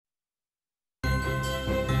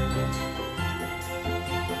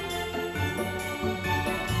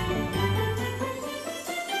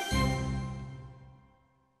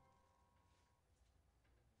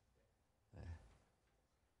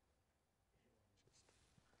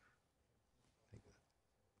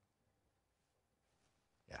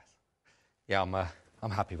Yeah,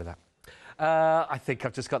 I'm happy with that. I think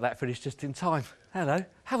I've just got that finished just in time. Hello,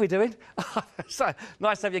 how are we doing? So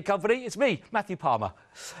nice to have your company. It's me, Matthew Palmer.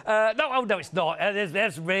 No, it's not.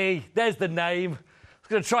 There's me. There's the name. I was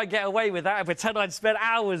going to try and get away with that and pretend I'd spent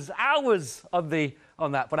hours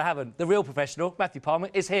on that, but I haven't. The real professional, Matthew Palmer,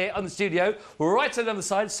 is here on the studio, right on the other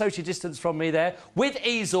side, social distance from me there, with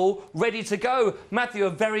easel, ready to go. Matthew, a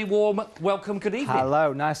very warm welcome. Good evening.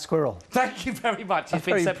 Hello, nice squirrel. Thank you very much. You've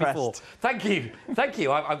been said before. Thank you. Thank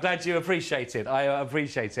you. I'm glad you appreciate it. I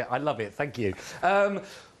appreciate it. I love it. Thank you.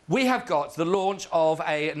 We have got the launch of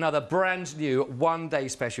another brand new one-day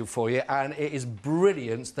special for you, and it is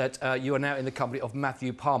brilliant that you are now in the company of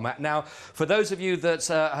Matthew Palmer. Now, for those of you that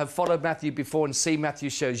have followed Matthew before and seen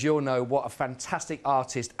Matthew's shows, you'll know what a fantastic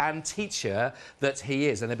artist and teacher that he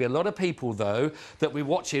is. And there'll be a lot of people, though, that we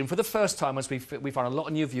watch him for the first time, as we find a lot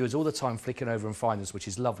of new viewers all the time flicking over and find us, which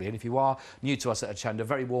is lovely. And if you are new to us at Hochanda, a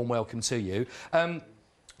very warm welcome to you.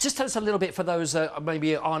 Just tell us a little bit, for those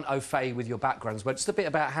maybe aren't au fait with your backgrounds, but just a bit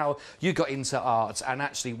about how you got into art and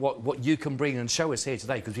actually what you can bring and show us here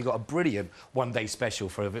today, because we've got a brilliant one-day special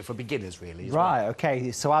for beginners, really. Right,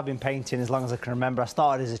 OK. So I've been painting as long as I can remember. I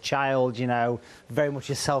started as a child, you know, very much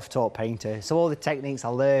a self-taught painter. So all the techniques I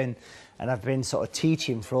learned, and I've been sort of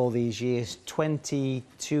teaching for all these years,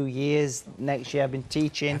 22 years next year I've been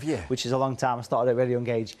teaching, which is a long time. I started at a really young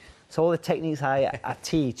age. So all the techniques I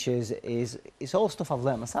teach it's all stuff I've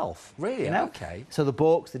learnt myself. Really? You know? OK. So the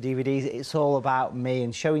books, the DVDs, it's all about me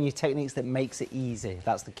and showing you techniques that makes it easy.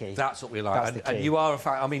 That's the key. That's what we like. And you are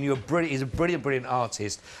I mean, you're brilliant. He's a brilliant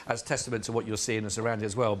artist, as testament to what you're seeing us around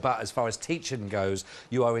as well. But as far as teaching goes,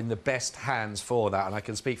 you are in the best hands for that, and I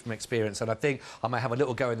can speak from experience. And I think I might have a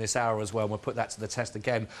little go in this hour as well, and we'll put that to the test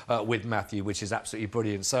again with Matthew, which is absolutely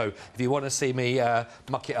brilliant. So if you want to see me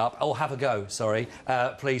muck it up, or have a go, sorry,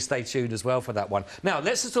 please stay tuned as well for that one. Now,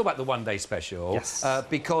 let's just talk about the one-day special. Yes.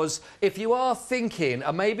 Because if you are thinking,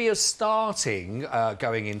 maybe you're starting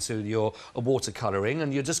going into your watercolouring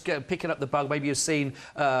and you're just picking up the bug, maybe you've seen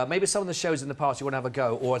maybe some of the shows in the past you want to have a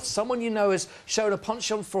go, or someone you know has shown a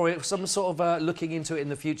penchant for it, some sort of looking into it in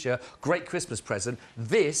the future, great Christmas present,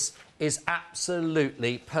 this is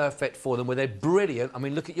absolutely perfect for them. Where they're brilliant. I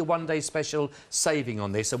mean, look at your one-day special saving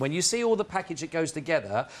on this, and when you see all the package that goes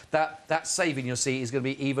together, that saving you'll see is going to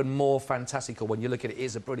be even more fantastical when you look at it. It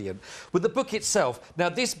is brilliant. With the book itself, now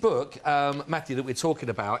this book, Matthew, that we're talking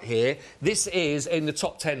about here, this is in the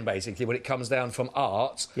top 10 basically when it comes down from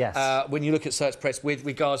art. Yes. When you look at Search Press with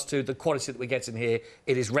regards to the quality that we're getting here,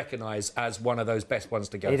 it is recognised as one of those best ones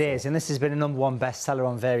to go for. It is, and this has been a #1 bestseller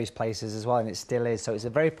on various places as well, and it still is. So it's a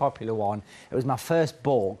very popular one. It was my first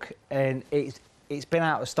book, and it's been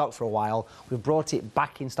out of stock for a while. We've brought it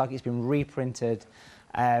back in stock. It's been reprinted.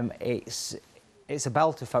 It's a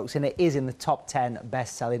belter, folks, and it is in the top 10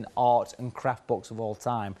 best-selling art and craft books of all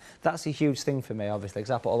time. That's a huge thing for me, obviously,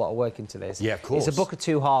 because I put a lot of work into this. Yeah, of course. It's a book of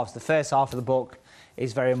two halves. The first half of the book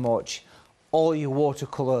is very much all your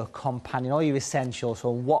watercolour companion, all your essentials, so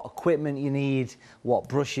what equipment you need, what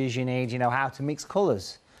brushes you need, you know, how to mix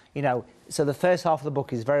colours. You know, so the first half of the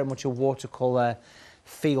book is very much a watercolour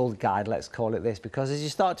field guide, let's call it this, because as you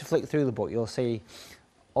start to flick through the book, you'll see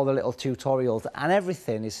all the little tutorials, and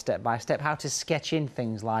everything is step by step. How to sketch in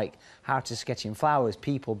things like how to sketch in flowers,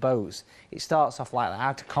 people, boats. It starts off like that,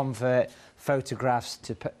 how to convert photographs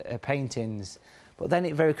to paintings. But then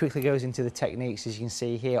it very quickly goes into the techniques, as you can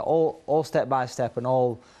see here, all step by step and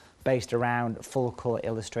all based around full colour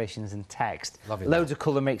illustrations and text. Loads of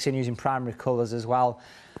colour mixing using primary colours as well.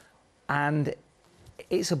 And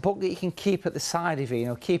it's a book that you can keep at the side of you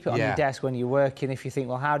know, keep it on your desk when you're working. If you think,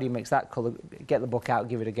 well, how do you mix that colour? Get the book out,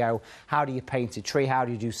 give it a go. How do you paint a tree? How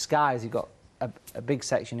do you do skies? You've got a big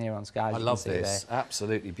section here on skies. I love this.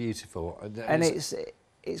 Absolutely beautiful. And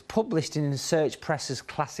it's published in Search Press's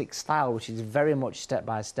classic style, which is very much step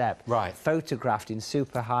by step. Right. Photographed in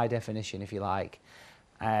super high definition, if you like.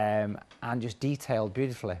 And just detailed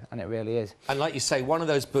beautifully, and it really is. And like you say, one of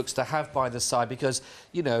those books to have by the side, because,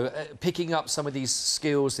 you know, picking up some of these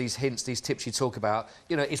skills, these hints, these tips you talk about,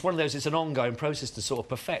 you know, it's one of those, it's an ongoing process to sort of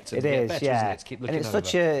perfect. And get better, isn't it? To keep looking and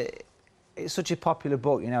it's such a popular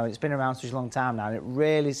book, you know, it's been around such a long time now, and it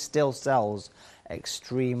really still sells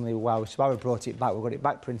extremely well, which is why we brought it back. We've got it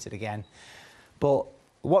back printed again. But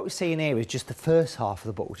what we're seeing here is just the first half of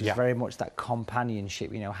the book, which is very much that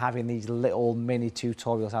companionship, you know, having these little mini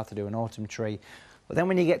tutorials how to do an autumn tree. But then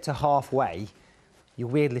when you get to halfway, you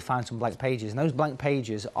weirdly find some blank pages, and those blank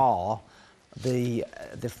pages are the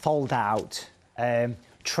fold-out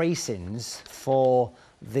tracings for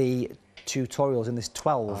the tutorials in this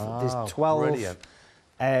 12. There's 12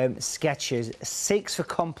 sketches, 6 for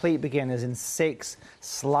complete beginners and 6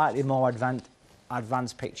 slightly more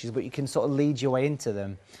advanced pictures, but you can sort of lead your way into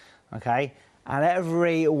them, okay? And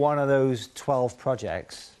every one of those 12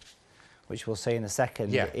 projects, which we'll see in a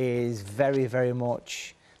second, is very, very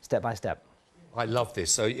much step by step. I love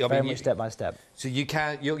this. So very much step by step. So you're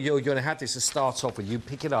going to have this to start off with. You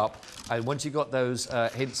pick it up, and once you've got those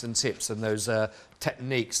hints and tips and those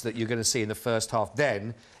techniques that you're going to see in the first half,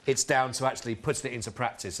 then it's down to actually putting it into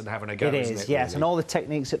practice and having a go. It is, yes. Really? And all the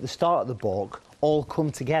techniques at the start of the book all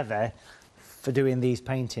come together for doing these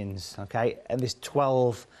paintings, okay? And there's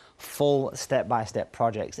 12 full step-by-step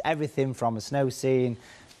projects. Everything from a snow scene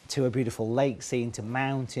to a beautiful lake scene to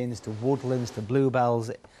mountains to woodlands to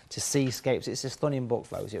bluebells to seascapes. It's a stunning book,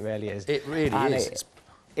 folks. It really is. It really is.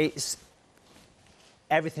 It's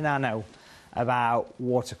everything I know about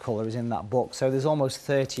watercolour is in that book. So there's almost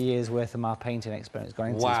 30 years worth of my painting experience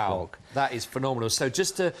going into this book. That is phenomenal. So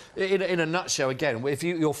just to, in a nutshell, again, if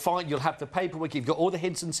you'll have the paperwork. You've got all the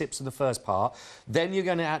hints and tips in the first part. Then you're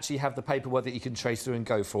going to actually have the paperwork that you can trace through and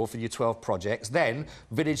go for your 12 projects. Then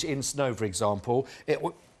Village in Snow, for example.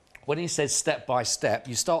 When he says step by step,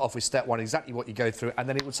 you start off with step 1, exactly what you go through, and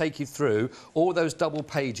then it will take you through all those double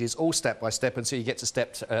pages, all step by step, until you get to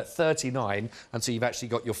step 39, until you've actually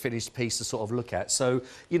got your finished piece to sort of look at. So,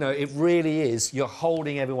 you know, it really is, you're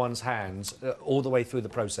holding everyone's hands all the way through the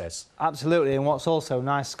process. Absolutely, and what's also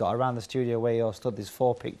nice, Scott, around the studio where you're stood, there's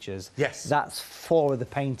 4 pictures. Yes. That's 4 of the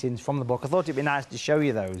paintings from the book. I thought it'd be nice to show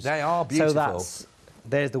you those. They are beautiful. So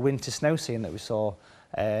there's the winter snow scene that we saw.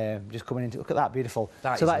 Just coming into, look at that, beautiful.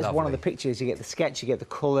 That is one of the pictures. You get the sketch, you get the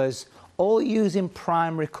colours, all using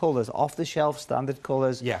primary colours, off-the-shelf standard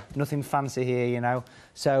colours. Yeah. Nothing fancy here, you know.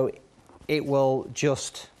 So it will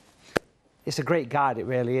just, it's a great guide, it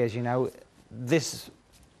really is, you know. This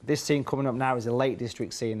scene coming up now is a Lake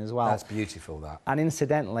District scene as well. That's beautiful, that. And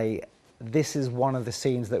incidentally, this is one of the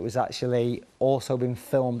scenes that was actually also been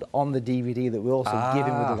filmed on the DVD that we're also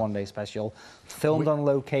giving with the one-day special, filmed on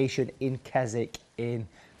location in Keswick in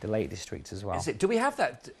the Lake District as well. Is it? Do we have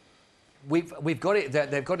that? We've got it.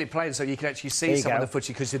 They've got it playing so you can actually see some of the footage,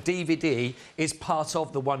 because the DVD is part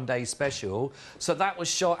of the one-day special. So that was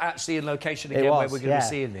shot actually in location again where we're going to be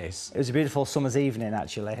seeing this. It was a beautiful summer's evening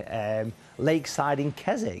actually, lakeside in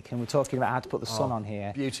Keswick, and we're talking about how to put the sun on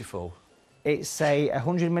here. Beautiful. It's a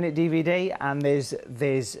 100-minute DVD, and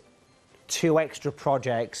there's 2 extra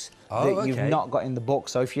projects that you've not got in the book.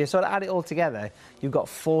 So if you sort of add it all together, you've got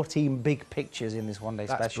 14 big pictures in this one-day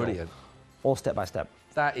special. That's brilliant. All step by step.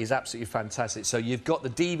 That is absolutely fantastic. So you've got the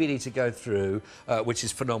DVD to go through, which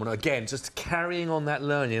is phenomenal. Again, just carrying on that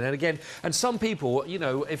learning. And again, and some people, you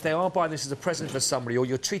know, if they are buying this as a present for somebody, or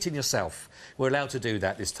you're treating yourself, we're allowed to do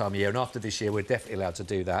that this time of year. And after this year, we're definitely allowed to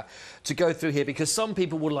do that, to go through here, because some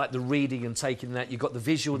people would like the reading and taking that. You've got the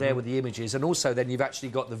visual there with the images, and also then you've actually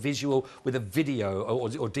got the visual with a video or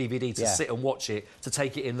DVD to sit and watch it, to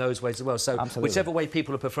take it in those ways as well. So whichever way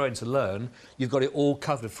people are preferring to learn, you've got it all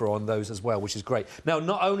covered for on those as well, which is great. Now,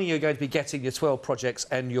 not only are you going to be getting your 12 projects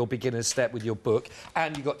and your beginner's step with your book,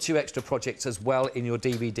 and you've got 2 extra projects as well in your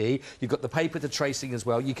DVD. You've got the paper to tracing as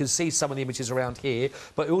well. You can see some of the images around here,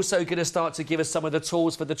 but you're also going to start to give us some of the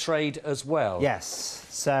tools for the trade as well. Yes.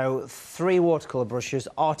 So 3 watercolour brushes,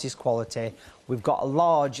 artist quality. We've got a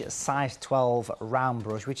large size 12 round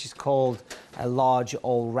brush, which is called a large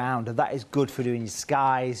all-rounder. That is good for doing your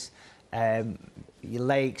skies, your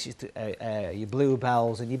lakes, your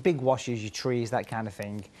bluebells, and your big washes, your trees, that kind of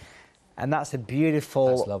thing. And that's a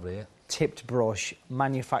beautiful tipped brush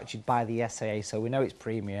manufactured by the SAA, so we know it's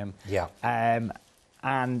premium. Yeah.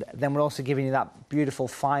 And then we're also giving you that beautiful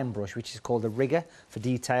fine brush, which is called a rigger, for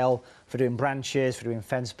detail, for doing branches, for doing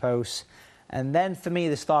fence posts. And then for me,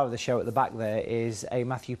 the star of the show at the back there is a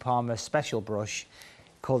Matthew Palmer special brush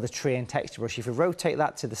called the Tree and Texture brush. If you rotate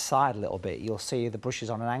that to the side a little bit, you'll see the brush is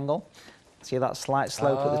on an angle. See that slight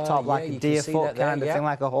slope at the top, like a deer foot kind of thing,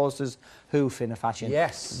 like a horse's hoof in a fashion.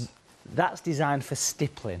 Yes. That's designed for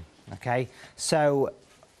stippling, okay? So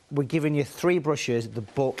we're giving you 3 brushes, the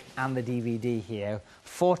book and the DVD here,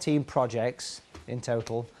 14 projects in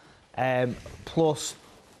total, plus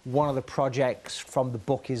one of the projects from the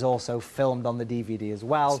book is also filmed on the DVD as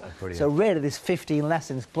well. So really there's 15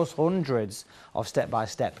 lessons plus hundreds of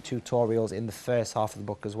step-by-step tutorials in the first half of the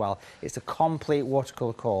book as well. It's a complete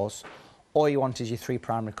watercolour course, All you want is your 3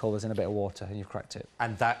 primary colours and a bit of water, and you've cracked it.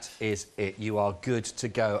 And that is it. You are good to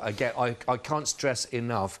go. Again, I can't stress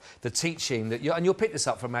enough the teaching that and you'll pick this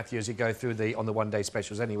up from Matthew as you go through on the one-day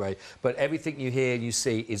specials anyway, but everything you hear and you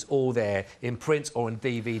see is all there in print or on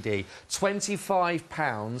DVD.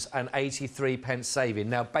 £25.83 saving.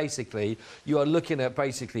 Now, basically, you are looking at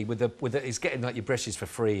it's getting like your brushes for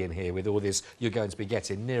free in here with all this you're going to be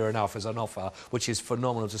getting near enough as an offer, which is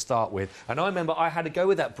phenomenal to start with. And I remember I had to go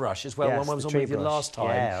with that brush as well. Yes, when I was on with you last time,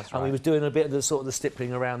 that's right. and we was doing a bit of the sort of the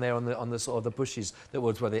stippling around there on the sort of the bushes that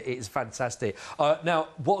was well. It is fantastic. Now,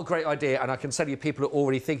 what a great idea! And I can tell you, people are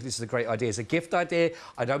already thinking this is a great idea. It's a gift idea.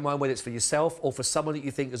 I don't mind whether it's for yourself or for someone that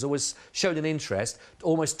you think has always shown an interest.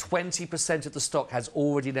 Almost 20% of the stock has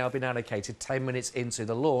already now been allocated 10 minutes into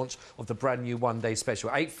the launch of the brand new one-day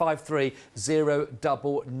special.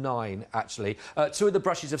 853099. Actually, 2 of the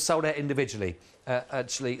brushes have sold out individually.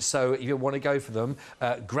 So if you want to go for them,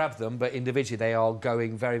 grab them, but individually they are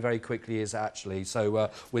going very, very quickly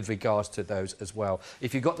with regards to those as well.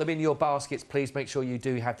 If you've got them in your baskets, please make sure you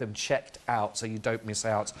do have them checked out so you don't miss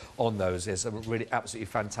out on those. It's really absolutely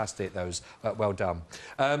fantastic, those. Well done.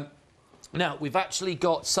 Now, we've actually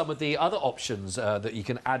got some of the other options that you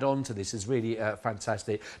can add on to this. Is really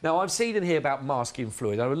fantastic. Now, I've seen in here about masking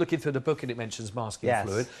fluid. I was looking through the book and it mentions masking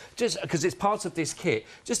fluid. Just because it's part of this kit.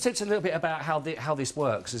 Just tell us a little bit about how this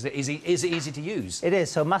works. Is it easy to use? It is.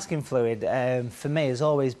 So masking fluid, for me, has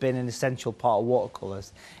always been an essential part of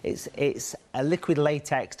watercolours. It's a liquid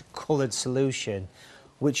latex coloured solution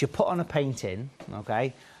which you put on a painting,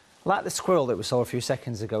 OK? Like the squirrel that we saw a few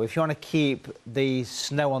seconds ago, if you want to keep the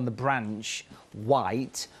snow on the branch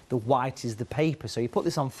white, the white is the paper. So you put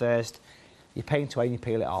this on first, you paint away and you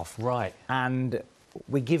peel it off. Right. And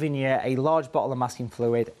we're giving you a large bottle of masking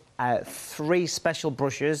fluid, 3 special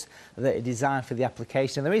brushes that are designed for the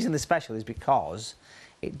application. And the reason they're special is because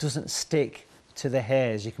it doesn't stick to the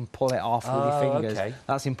hairs. You can pull it off with your fingers. Okay.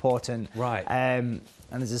 That's important. Right. And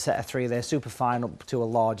there's a set of 3 there, super fine up to a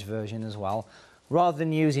large version as well. Rather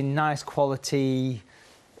than using nice quality,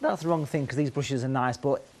 that's the wrong thing because these brushes are nice,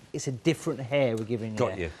 but it's a different hair we're giving you.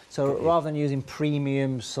 Got you. So rather than using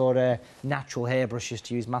premium sort of natural hair brushes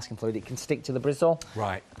to use masking fluid, it can stick to the bristle.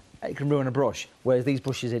 Right. It can ruin a brush, whereas these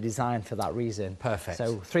brushes are designed for that reason. Perfect.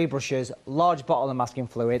 So 3 brushes, large bottle of masking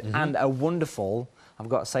fluid, and a wonderful, I've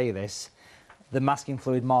got to say this, the masking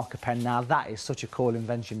fluid marker pen. Now, that is such a cool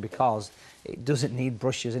invention because it doesn't need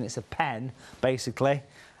brushes and it's a pen, basically,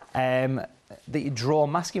 that you draw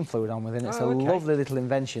masking fluid on with, and it's a lovely little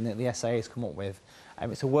invention that the SAA has come up with.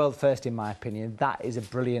 It's a world first, in my opinion. That is a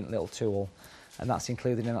brilliant little tool, and that's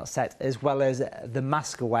included in that set, as well as the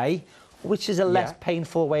Mask Away, which is a less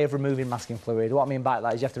painful way of removing masking fluid. What I mean by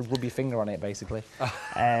that is you have to rub your finger on it, basically.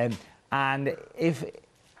 And if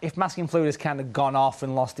masking fluid has kind of gone off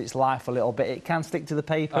and lost its life a little bit, it can stick to the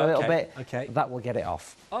paper a little bit. Okay. That will get it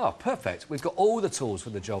off. Oh, perfect. We've got all the tools for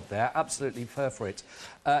the job there. Absolutely perfect.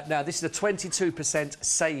 Now, this is a 22%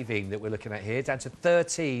 saving that we're looking at here, down to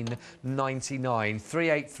 $13.99,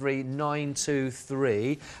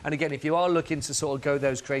 383923. And again, if you are looking to sort of go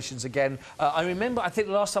those creations again, I remember, I think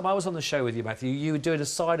the last time I was on the show with you, Matthew, you were doing a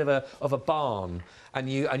side of a barn. And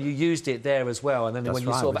you used it there as well, and then when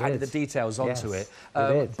you sort of added the details onto it.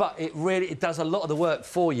 But it does a lot of the work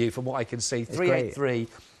for you, from what I can see.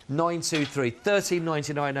 383923,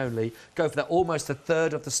 $13.99 only. Go for that. Almost a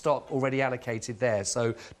third of the stock already allocated there.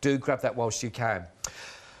 So do grab that whilst you can.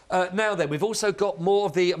 Now then, we've also got more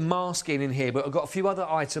of the masking in here, but I've got a few other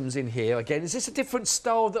items in here. Again, is this a different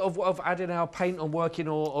style of adding our paint and working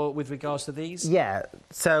or with regards to these? Yeah,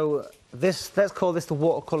 so let's call this the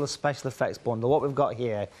Watercolour Special Effects Bundle. What we've got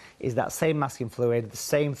here is that same masking fluid, the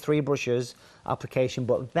same 3 brushes application,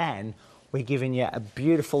 but then we're giving you a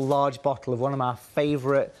beautiful large bottle of one of my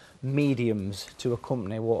favourite mediums to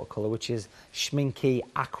accompany watercolour, which is Schminky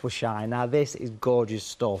Aquashine. Now, this is gorgeous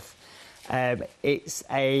stuff. It's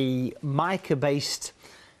a mica-based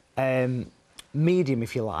medium,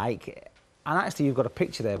 if you like. And actually, you've got a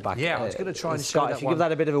picture there back. Yeah, I was going to try and show that. If you give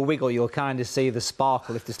that a bit of a wiggle, you'll kind of see the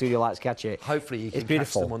sparkle if the studio lights catch it. Hopefully, you can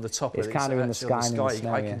catch them on the top. It's kind of in the sky. In the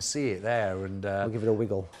snow, I can see it there, and we'll give it a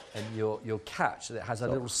wiggle. And you'll catch that it has a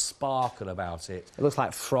little sparkle about it. It looks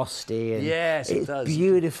like frosty. And yes, it does. It's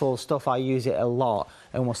beautiful stuff. I use it a lot,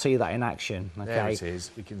 and we'll see that in action. Okay? There it is.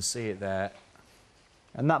 We can see it there.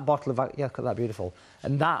 And that bottle of look at that, beautiful.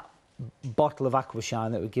 And that bottle of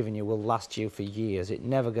Aquashine that we're giving you will last you for years. It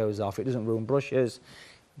never goes off. It doesn't ruin brushes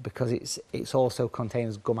because it's also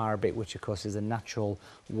contains gum arabic, which of course is a natural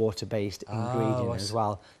water-based ingredient as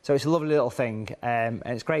well. So it's a lovely little thing, and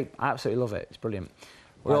it's great. I absolutely love it. It's brilliant.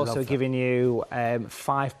 We're also giving you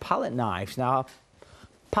 5 palette knives. Now,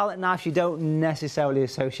 Palette knives you don't necessarily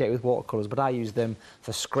associate with watercolours, but I use them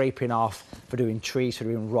for scraping off, for doing trees, for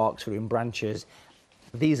doing rocks, for doing branches.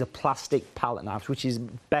 These are plastic palette knives, which is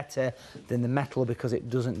better than the metal because it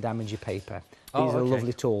doesn't damage your paper. These are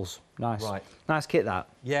lovely tools. Nice. Right. Nice kit, that.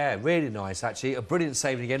 Yeah, really nice, actually. A brilliant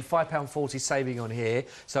saving again. £5.40 saving on here.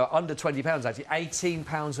 So under £20, actually.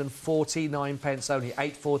 £18.49 only.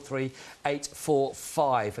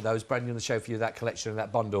 843-845 for those. Brand new on the show for you, that collection and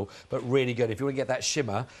that bundle. But really good. If you want to get that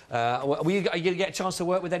shimmer, are you going to get a chance to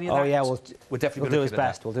work with any of that? Oh, yeah. We'll definitely do his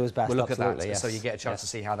best. We'll do his best. We'll look at that. Yes. So you get a chance to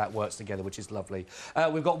see how that works together, which is lovely.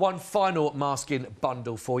 We've got one final masking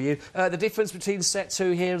bundle for you. The difference between set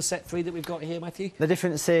 2 here and set 3 that we've got here, Matthew? The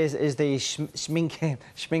difference is the schminky,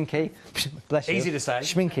 bless you. Easy to say.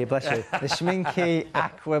 Schminky, bless you. The Schminky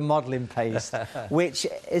Aqua Modelling Paste, which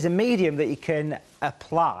is a medium that you can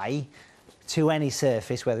apply to any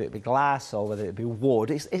surface, whether it be glass or whether it be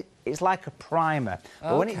wood. It's like a primer,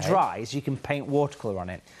 but when it dries, you can paint watercolour on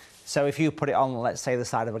it. So if you put it on, let's say, the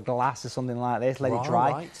side of a glass or something like this, let it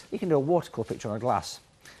dry, you can do a watercolour picture on a glass,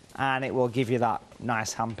 and it will give you that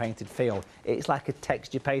nice hand-painted feel. It's like a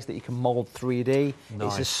texture paste that you can mould 3D.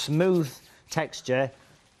 Nice. It's a smooth texture,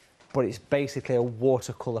 but it's basically a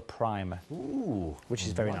watercolour primer, which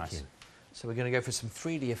is very nice. So we're going to go for some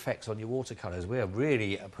 3D effects on your watercolours. We are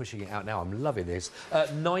really pushing it out now. I'm loving this.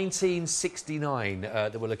 1969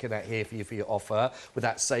 that we're looking at here for your offer, with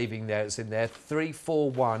that saving there. It's in there.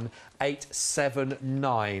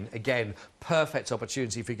 341879. Again, perfect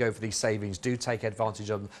opportunity if you go for these savings. Do take advantage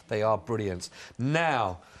of them. They are brilliant.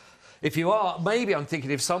 Now, if you are, maybe I'm thinking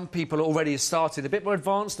if some people already started a bit more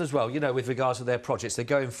advanced as well, you know, with regards to their projects, they're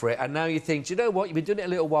going for it, and now you think, do you know what, you've been doing it a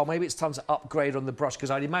little while, maybe it's time to upgrade on the brush, because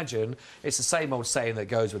I'd imagine it's the same old saying that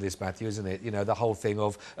goes with this, Matthew, isn't it? You know, the whole thing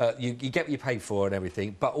of you get what you pay for and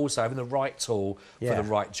everything, but also having the right tool for the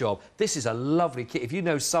right job. This is a lovely kit. If you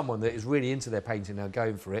know someone that is really into their painting now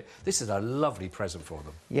going for it, this is a lovely present for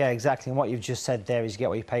them. Yeah, exactly, and what you've just said there is you get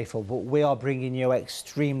what you pay for, but we are bringing you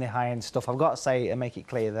extremely high-end stuff. I've got to say and make it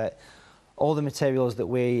clear that all the materials that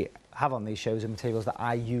we have on these shows are materials that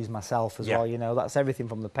I use myself as well, you know. That's everything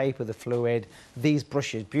from the paper, the fluid, these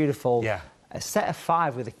brushes, beautiful. Yeah. A set of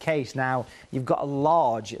 5 with a case. Now, you've got a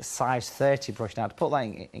large size 30 brush. Now, to put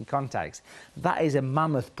that in context, that is a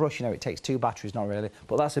mammoth brush. You know, it takes 2 batteries, not really,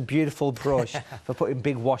 but that's a beautiful brush for putting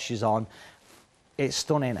big washes on. It's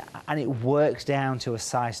stunning, and it works down to a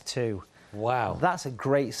size 2. Wow. That's a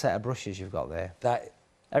great set of brushes you've got there.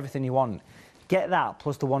 Everything you want. Get that,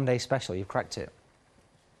 plus the one-day special, you've cracked it.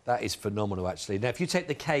 That is phenomenal, actually. Now, if you take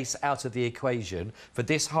the case out of the equation, for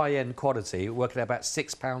this high-end quality, we're working at about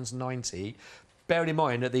 £6.90. Bearing in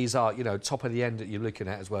mind that these are, you know, top of the end that you're looking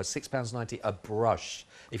at as well, £6.90 a brush,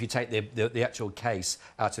 if you take the actual case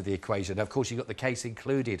out of the equation. Now, of course, you've got the case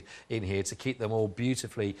included in here to keep them all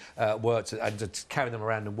beautifully worked and to carry them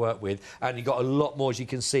around and work with. And you've got a lot more, as you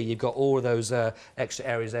can see. You've got all of those extra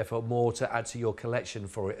areas there for more to add to your collection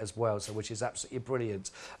for it as well, so which is absolutely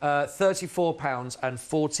brilliant.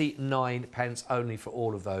 £34.49 only for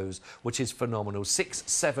all of those, which is phenomenal.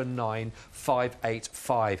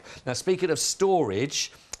 679,585. Now, speaking of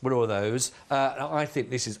storage, with all of those, I think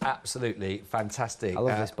this is absolutely fantastic. I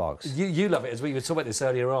love this box. You love it as well. You were talking about this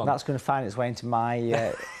earlier on. That's going to find its way into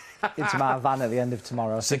my into my van at the end of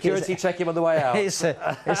tomorrow. Security check him on the way out. It's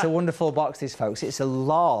a wonderful box, this, folks. It's a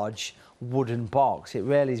large wooden box. It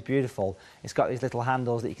really is beautiful. It's got these little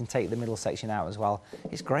handles that you can take the middle section out as well.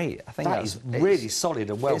 It's great. I think that is really solid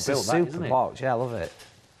and well built. It's a super box. Yeah, I love it.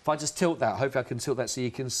 If I just tilt that, hopefully I can tilt that so you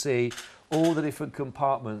can see all the different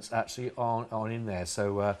compartments actually on in there.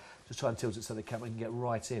 So just try and tilt it so the camera can get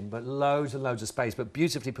right in. But loads and loads of space, but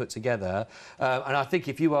beautifully put together. And I think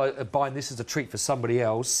if you are buying this as a treat for somebody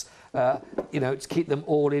else, you know, to keep them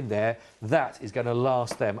all in there, that is going to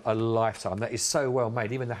last them a lifetime. That is so well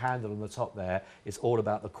made. Even the handle on the top there is all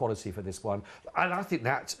about the quality for this one. And I think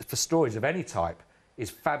that for storage of any type is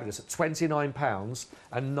fabulous at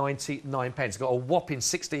 £29.99. Got a whopping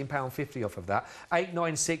 £16.50 off of that.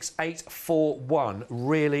 896841.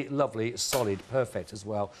 Really lovely, solid, perfect as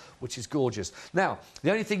well, which is gorgeous. Now, the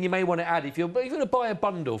only thing you may want to add, if you're going to buy a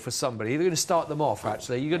bundle for somebody, you're going to start them off,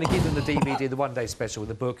 actually. You're going to give them the DVD, the one-day special,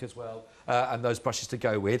 the book as well, and those brushes to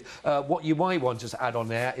go with. What you might want to add on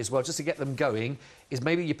there as well, just to get them going, is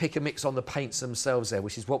maybe you pick a mix on the paints themselves there,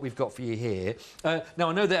 which is what we've got for you here. Now,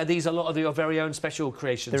 I know that these are a lot of your very own special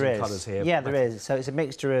creations and colours here. Yeah, there is. So it's a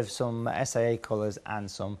mixture of some SAA colours and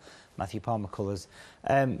some Matthew Palmer colours.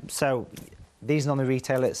 So these normally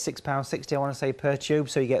retail at £6.60, I want to say, per tube.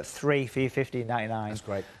 So you get 3 for your £15.99. That's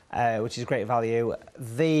great. Which is great value.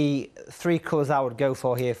 The 3 colours I would go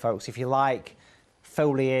for here, folks, if you like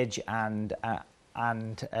foliage and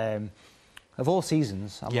and of all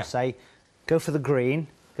seasons, I must say, go for the green,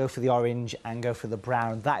 go for the orange, and go for the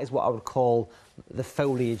brown. That is what I would call the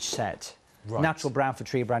foliage set. Right. Natural brown for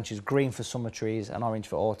tree branches, green for summer trees, and orange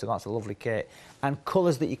for autumn. That's a lovely kit. And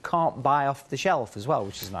colours that you can't buy off the shelf as well,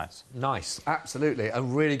 which is nice. Nice, absolutely.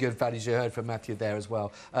 And really good values you heard from Matthew there as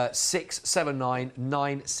well.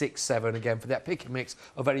 679,967 again for that pick and mix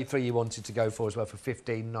of any three you wanted to go for as well for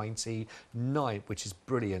 $15.99, which is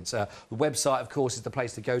brilliant. The website, of course, is the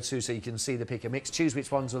place to go to so you can see the pick and mix. Choose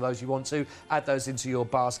which ones of those you want to. Add those into your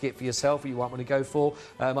basket for yourself, or you might want to go for.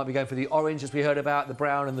 Might be going for the orange, as we heard about, the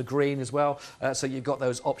brown and the green as well. So you've got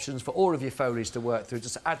those options for all of your foliage to work through.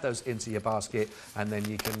 Just add those into your basket, and then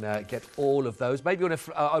you can get all of those. Maybe you want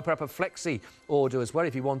to open up a flexi order as well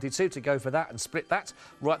if you wanted to go for that and split that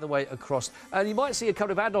right the way across. And you might see a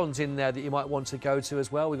couple of add-ons in there that you might want to go to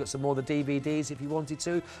as well. We've got some more of the DVDs if you wanted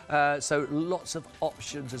to. So lots of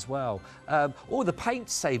options as well. All the paint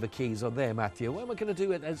saver keys on there, Matthew. What am I going to do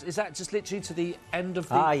with it? Is that just literally to the end of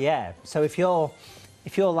the... Ah, yeah. So if you're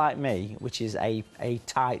like me, which is a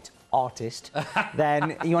tight artist,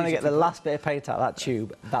 then you want to get the last bit of paint out of that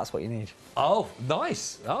tube. That's what you need. Oh,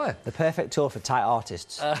 nice. Oh. The perfect tool for tight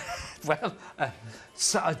artists.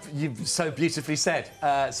 You've so beautifully said.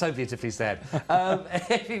 So beautifully said.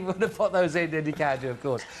 If you want to put those in, then you can do, of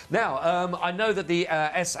course. Now, I know that the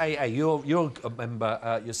SAA, you're a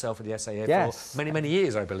member yourself of the SAA for many, many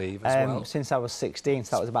years, I believe, as well. Since I was 16,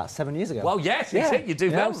 so that was about 7 years ago. Well, yes, you do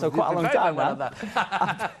well. So quite a long time now.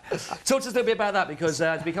 Talk to us a little bit about that, because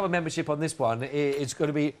to become a membership on this one,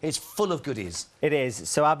 it's full of goodies. It is.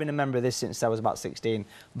 So I've been a member of this since I was about 16.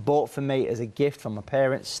 Bought for me as a gift from my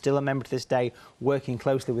parents. Still a member to this day, working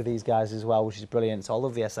closely with these guys as well, which is brilliant. So I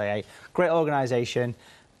love the SAA. Great organisation.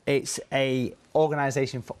 It's a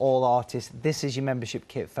organisation for all artists. This is your membership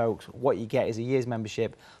kit, folks. What you get is a year's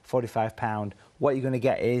membership, £45. What you're going to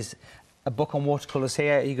get is a book on watercolours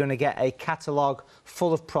here. You're going to get a catalogue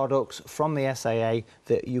full of products from the SAA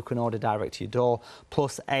that you can order direct to your door,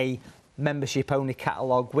 plus a membership-only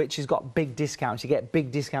catalogue, which has got big discounts. You get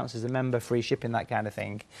big discounts as a member, free shipping, that kind of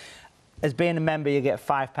thing. As being a member, you get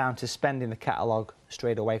 £5 to spend in the catalogue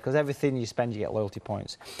straight away, because everything you spend, you get loyalty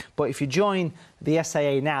points. But if you join the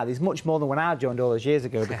SAA now, there's much more than when I joined all those years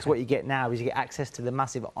ago, because what you get now is you get access to the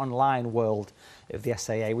massive online world of the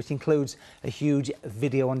SAA, which includes a huge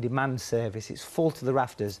video-on-demand service. It's full to the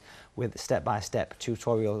rafters with step-by-step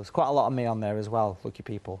tutorials. There's quite a lot of me on there as well, lucky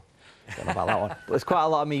people. Don't know about that one. But there's quite a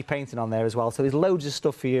lot of me painting on there as well. So there's loads of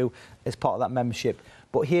stuff for you as part of that membership.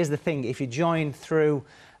 But here's the thing, if you join through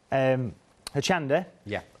Hochanda,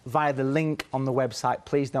 via the link on the website,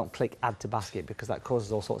 please don't click add to basket, because that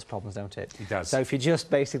causes all sorts of problems, don't it? It does. So if you just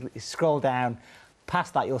basically scroll down,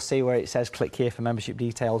 past that you'll see where it says click here for membership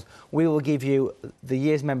details. We will give you the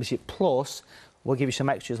year's membership, plus we'll give you some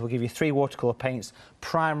extras. We'll give you 3 watercolour paints,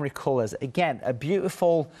 primary colours. Again, a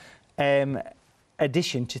beautiful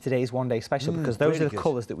addition to today's one-day special, because those are the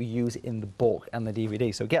colours that we use in the book and the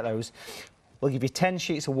DVD. So get those. We'll give you 10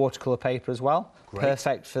 sheets of watercolour paper as well. Great.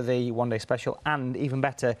 Perfect for the one-day special. And even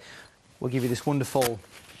better, we'll give you this wonderful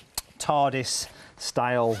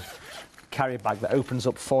TARDIS-style carry bag that opens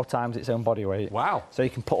up 4 times its own body weight. Wow. So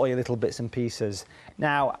you can put all your little bits and pieces.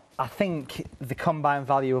 Now, I think the combined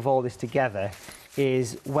value of all this together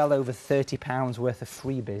is well over £30 worth of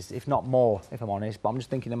freebies, if not more, if I'm honest. But I'm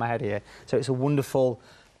just thinking in my head here. So it's a wonderful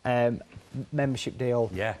membership deal.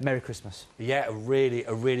 Yeah. Merry Christmas. Yeah, a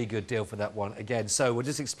really good deal for that one again. So we'll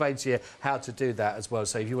just explain to you how to do that as well.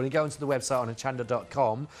 So if you want to go onto the website on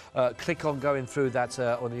hochanda.com, click on going through that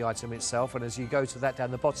on the item itself, and as you go to that down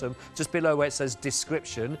the bottom, just below where it says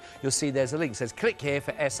description, you'll see there's a link. It says click here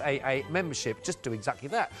for SAA membership. Just do exactly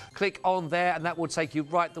that. Click on there and that will take you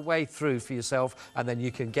right the way through for yourself, and then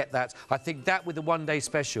you can get that. I think that with the one-day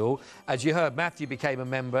special, as you heard, Matthew became a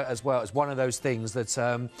member as well. It's one of those things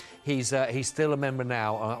that he's still a member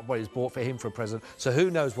now. What is bought for him for a present. So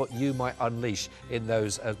who knows what you might unleash in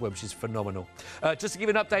those as well, which is phenomenal. Just to give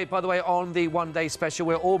you an update, by the way, on the one-day special,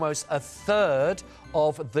 we're almost a third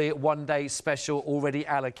of the one-day special already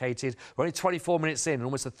allocated. We're only 24 minutes in, and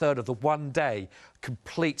almost a third of the one-day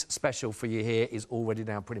complete special for you here is already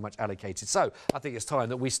now pretty much allocated. So I think it's time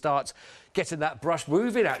that we start getting that brush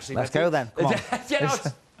moving, actually. Let's go then. Come on.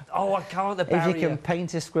 Oh, I can't. The barrier. If you can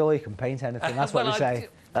paint a squirrel, you can paint anything. That's what we say.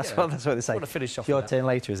 That's what they say. I want to finish off. Your turn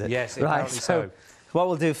later, is it? Yes, right. So what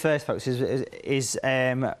we'll do first, folks, is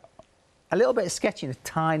a little bit of sketching, a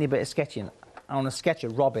tiny bit of sketching. I want to sketch a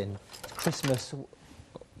robin. Christmas.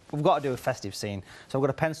 We've got to do a festive scene. So I've got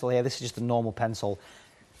a pencil here. This is just a normal pencil.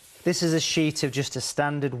 This is a sheet of just a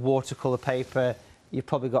standard watercolour paper. you've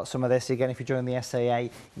probably got some of this. Again, if you join the SAA,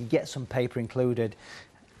 you get some paper included.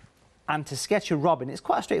 And to sketch a robin, it's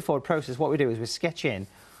quite a straightforward process. What we do is we sketch in.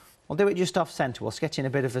 We'll do it just off centre. We'll sketch in a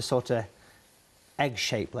bit of a sort of egg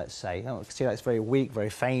shape, let's say. You can see that's very weak, very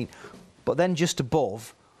faint. But then just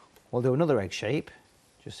above, we'll do another egg shape,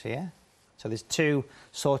 just here. So there's two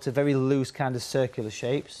sort of very loose kind of circular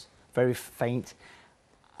shapes, very faint.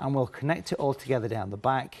 And we'll connect it all together down the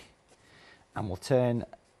back. And we'll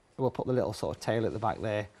put the little sort of tail at the back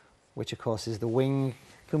there, which of course is the wing.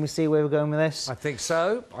 Can we see where we're going with this? I think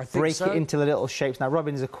so. Break it into the little shapes. Now,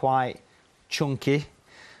 robins are quite chunky,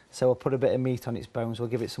 so we'll put a bit of meat on its bones. We'll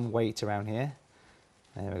give it some weight around here.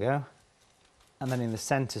 There we go. And then in the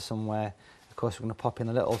centre somewhere, of course, we're going to pop in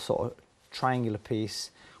a little sort of triangular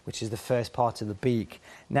piece, which is the first part of the beak.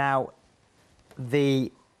 Now,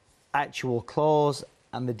 the actual claws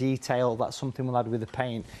and the detail, that's something we'll add with the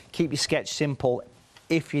paint. Keep your sketch simple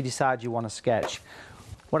if you decide you want to sketch.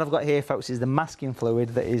 What I've got here, folks, is the masking fluid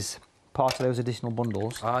that is part of those additional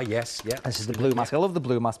bundles. Ah, yes, yeah. This is the blue mask. I love the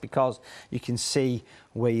blue mask because you can see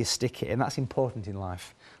where you stick it, and that's important in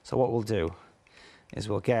life. So what we'll do is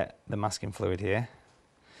we'll get the masking fluid here,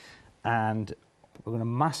 and we're going to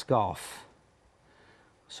mask off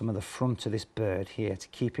some of the front of this bird here to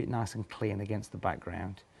keep it nice and clean against the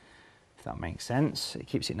background, if that makes sense. It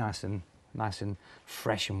keeps it nice and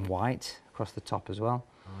fresh and white across the top as well.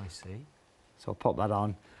 I see. So I'll pop that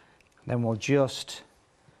on. Then we'll just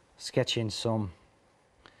sketch in some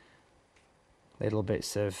little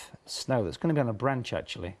bits of snow that's going to be on a branch,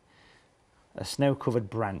 actually. A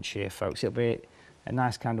snow-covered branch here, folks. It'll be a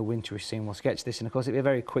nice kind of wintry scene. We'll sketch this, and of course it'll be a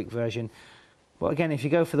very quick version. But again, if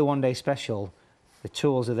you go for the one-day special, the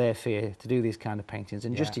tools are there for you to do these kind of paintings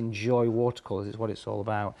and just enjoy watercolours is what it's all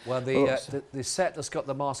about. Well, the set that's got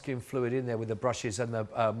the masking fluid in there with the brushes and the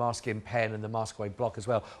masking pen and the mask away block as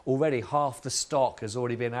well, already half the stock has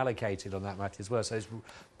already been allocated on that mat as well, so it's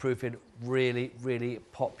proving really, really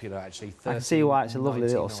popular, actually. I can see why it's a lovely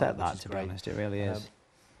little set, that, to be honest, it really is.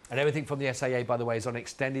 And everything from the SAA, by the way, is on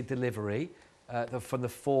extended delivery from the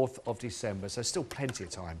 4th of December, so still plenty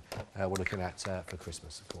of time we're looking at for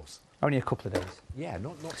Christmas, of course. Only a couple of days. Yeah,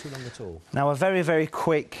 not too long at all. Now, a very, very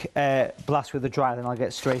quick blast with the dry, then I'll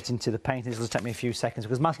get straight into the painting. This will take me a few seconds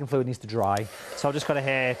because masking fluid needs to dry. So I've just got a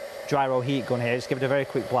hair dry roll heat gun here. Just give it a very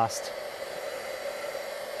quick blast.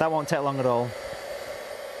 That won't take long at all.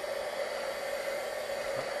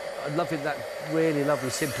 I'm loving that really lovely,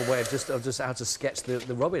 simple way of just how to sketch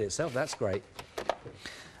the robin itself. That's great.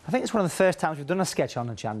 I think it's one of the first times we've done a sketch on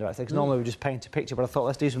Hochanda, I think, because normally we just paint a picture, but I thought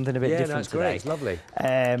let's do something a bit different today. It's lovely.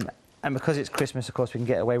 And because it's Christmas, of course, we can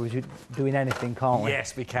get away with doing anything, can't we?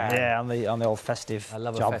 Yes, we can. Yeah, on the old festive I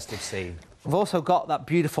love job. a festive scene. We've also got that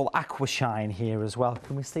beautiful aqua shine here as well.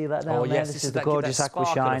 Can we see that down there? Yes, this is the gorgeous aqua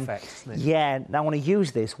shine. Effect, isn't it? Yeah, now I want to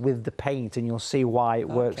use this with the paint, and you'll see why it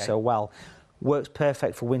works so well. Works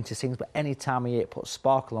perfect for winter scenes, but any time of year it puts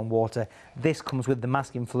sparkle on water. This comes with the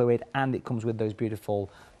masking fluid, and it comes with those beautiful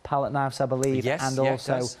palette knives, I believe, and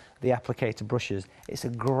also the applicator brushes. It's a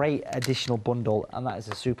great additional bundle, and that is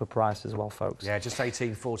a super price as well, folks. Yeah, just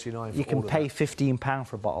 $18.49. You can pay £15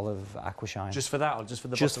 for a bottle of Aquashine. Just for that, or just for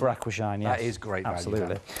the just for Aquashine, yes. That is great value.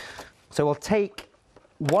 Absolutely. So we'll take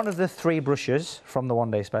one of the 3 brushes from the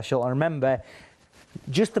one-day special, and remember,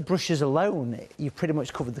 just the brushes alone, you've pretty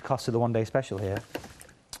much covered the cost of the one-day special here.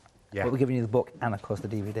 Yeah. But we're giving you the book and, of course, the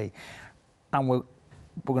DVD. And we're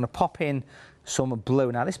going to pop in some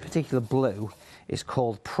blue. Now, this particular blue is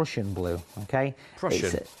called Prussian blue, okay?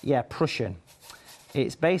 Prussian? Yeah, Prussian.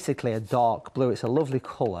 It's basically a dark blue. It's a lovely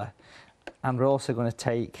colour. And we're also going to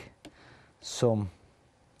take some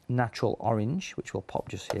natural orange, which we'll pop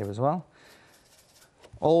just here as well.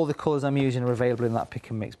 All the colours I'm using are available in that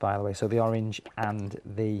pick and mix, by the way, so the orange and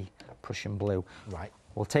the Prussian blue. Right.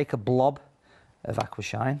 We'll take a blob of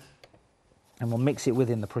Aquashine, and we'll mix it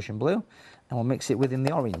within the Prussian blue, and we'll mix it within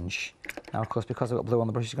the orange. Now, of course, because I've got blue on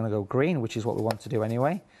the brush, it's going to go green, which is what we want to do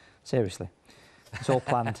anyway. Seriously. It's all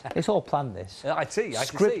planned. It's all planned, this. I see.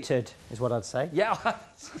 Scripted is what I'd say. Yeah.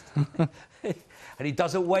 And he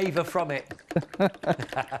doesn't waver from it.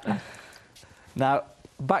 Now,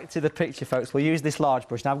 back to the picture, folks. We'll use this large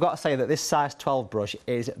brush. Now, I've got to say that this size 12 brush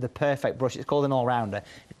is the perfect brush. It's called an all-rounder.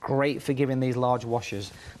 Great for giving these large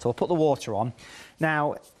washes. So we'll put the water on.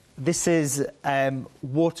 Now, this is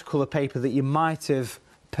watercolour paper that you might have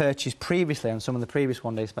purchased previously on some of the previous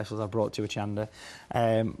one-day specials I brought to Hochanda.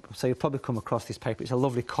 So you'll probably come across this paper. It's a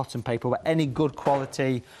lovely cotton paper, but any good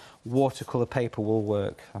quality watercolour paper will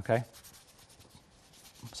work, okay?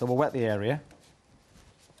 So we'll wet the area.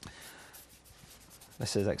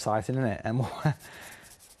 This is exciting, isn't it? And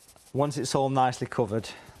once it's all nicely covered,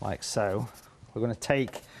 like so, we're going to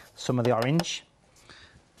take some of the orange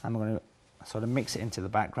and we're going to sort of mix it into the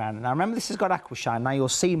background. Now remember, this has got aqua shine. Now you'll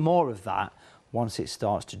see more of that once it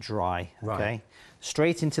starts to dry. Right. Okay,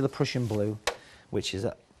 straight into the Prussian blue, which is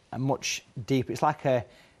a much deeper. It's like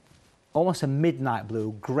almost a midnight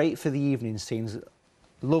blue. Great for the evening scenes.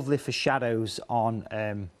 Lovely for shadows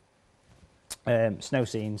on snow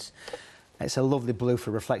scenes. It's a lovely blue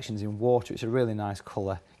for reflections in water. It's a really nice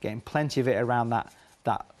colour. Getting plenty of it around that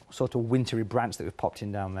sort of wintry branch that we've popped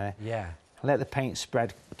in down there. Yeah. Let the paint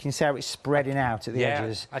spread. Can you see how it's spreading out at the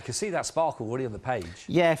edges? I can see that sparkle already on the page.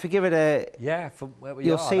 Yeah, if you give it a... Yeah, from where we are.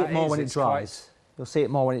 You'll see it more when it dries. You'll see it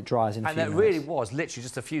more when it dries in a few minutes. And that really was literally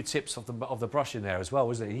just a few tips of the brush in there as well,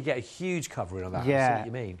 wasn't it? You get a huge covering on that. Yeah. I see what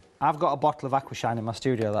you mean. I've got a bottle of aqua shine in my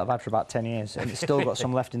studio that I've had for about 10 years, and it's still got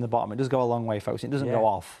some left in the bottom. It does go a long way, folks. It doesn't go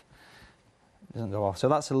off. It doesn't go off. So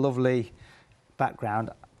that's a lovely background.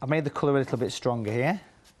 I've made the colour a little bit stronger here,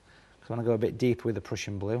 because I want to go a bit deeper with the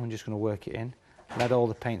Prussian blue. I'm just going to work it in. Let all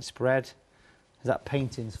the paint spread. Is that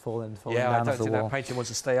painting's falling down off the wall? Yeah, I don't think that painting wants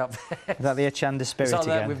to stay up there. Is that the Hochanda spirit it's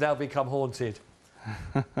again? We've now become haunted.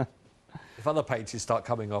 If other paintings start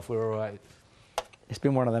coming off, we're all right. It's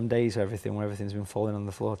been one of them days where everything's been falling on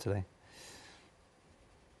the floor today.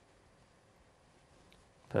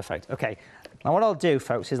 Perfect. Okay. Now what I'll do,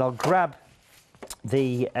 folks, is I'll grab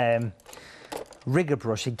the rigger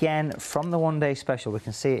brush again from the one-day special. We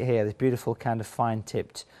can see it here. This beautiful kind of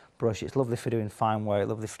fine-tipped brush. It's lovely for doing fine work,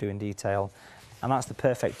 lovely for doing detail, and that's the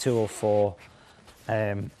perfect tool for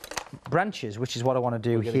branches, which is what I want to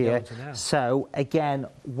do here. So again,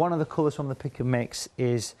 one of the colours from the pick and mix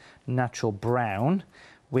is natural brown,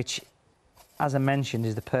 which, as I mentioned,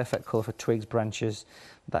 is the perfect colour for twigs, branches,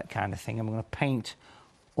 that kind of thing. I'm going to paint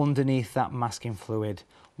underneath that masking fluid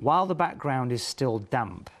while the background is still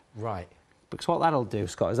damp. Right. Because what that'll do,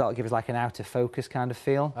 Scott, is that'll give us like an out of focus kind of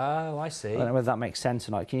feel. Oh, I see. I don't know whether that makes sense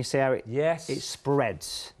or not. Can you see how it it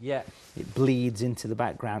spreads? Yeah. It bleeds into the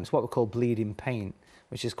background. It's what we call bleeding paint,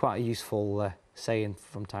 which is quite a useful saying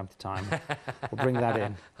from time to time. We'll bring that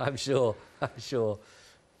in. I'm sure. And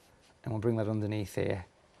we'll bring that underneath here.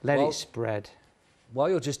 Let it spread. While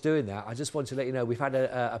you're just doing that, I just want to let you know we've had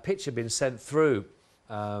a picture been sent through.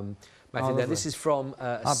 Matthew, now this is from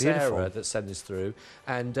Sarah that sent this through,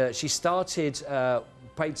 and she started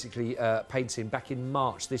basically painting back in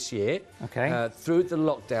March this year. Okay. Through the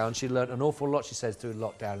lockdown, she learnt an awful lot, she says, through the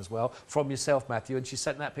lockdown as well, from yourself, Matthew, and she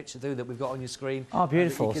sent that picture through that we've got on your screen. Oh,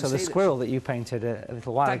 beautiful. So the squirrel that you painted a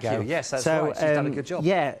little while ago. Thank you, yes, that's right. She's done a good job.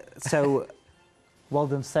 Yeah, so well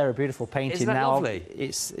done, Sarah. Beautiful painting. Isn't that lovely?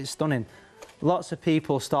 It's stunning. Lots of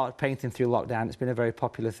people started painting through lockdown. It's been a very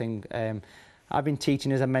popular thing. I've been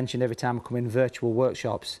teaching, as I mentioned, every time I come in, virtual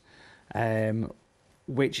workshops,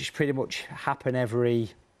 which pretty much happen every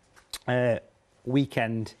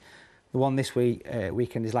weekend. The one this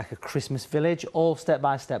weekend is like a Christmas village, all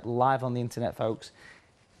step-by-step, live on the internet, folks.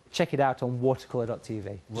 Check it out on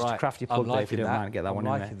watercolour.tv. Just a crafty plug there if you don't mind, get that one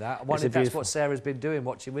in there. I'm liking that. I wonder if that's what Sarah's been doing,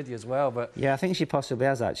 watching with you as well. But yeah, I think she possibly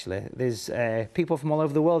has, actually. There's people from all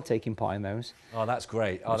over the world taking part in those. Oh, that's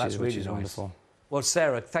great. Oh, that's really nice. Wonderful. Well,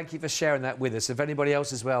 Sarah, thank you for sharing that with us. If anybody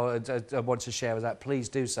else as well wants to share with that, please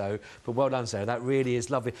do so. But well done, Sarah. That really is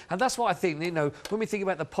lovely. And that's what I think, you know, when we think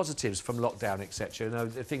about the positives from lockdown, etc., you know,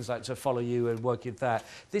 things like to follow you and work with that,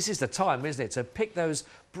 this is the time, isn't it, to pick those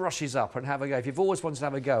brushes up and have a go. If you've always wanted to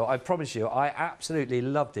have a go, I promise you, I absolutely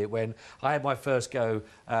loved it when I had my first go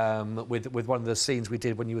with one of the scenes we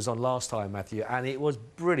did when you was on last time, Matthew, and it was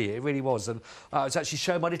brilliant. It really was. And I was actually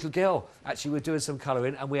showing my little girl. Actually, we're doing some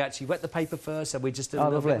colouring, and we actually wet the paper first, and we just did a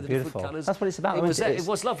little bit of the different colours. That's what it's about. It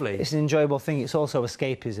was lovely. It's an enjoyable thing. It's also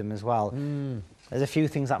escapism as well. There's a few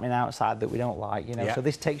things happening outside that we don't like, you know, so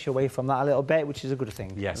this takes you away from that a little bit, which is a good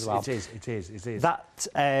thing. Yes, as well. It is.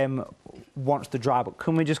 That wants to dry, but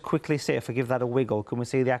can we just quickly see, if I give that a wiggle, can we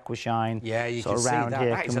see the aqua shine? Yeah, you can see that.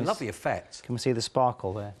 That is a lovely effect. Can we see the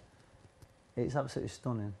sparkle there? It's absolutely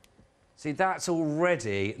stunning. See, that's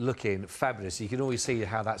already looking fabulous. You can always see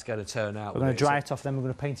how that's going to turn out. We're going to dry it off, then we're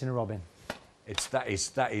going to paint in a robin. That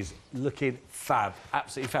is looking fab,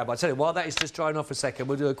 absolutely fab. I tell you, while that is just drying off a second,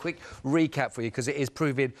 we'll do a quick recap for you because it is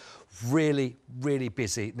proving really, really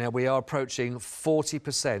busy. Now, we are approaching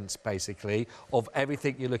 40% basically of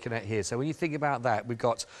everything you're looking at here. So when you think about that, we've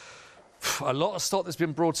got A lot of stock that's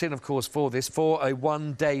been brought in, of course, for this, for a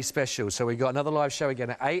one-day special. So we've got another live show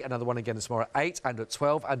again at 8, another one again tomorrow at 8, and at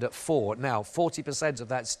 12, and at 4. Now, 40% of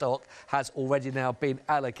that stock has already now been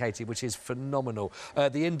allocated, which is phenomenal.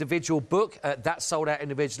 The individual book, that's sold out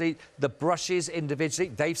individually. The brushes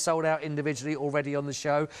individually, they've sold out individually already on the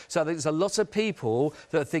show. So there's a lot of people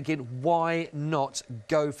that are thinking, why not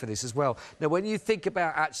go for this as well? Now, when you think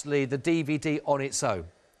about actually the DVD on its own,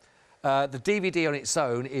 the DVD on its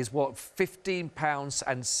own is, what,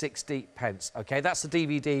 £15.60. OK, that's the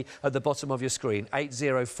DVD at the bottom of your screen,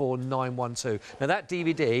 804912. Now, that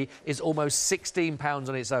DVD is almost £16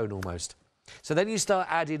 on its own, almost. So then you start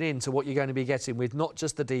adding into what you're going to be getting with not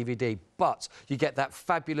just the DVD, but you get that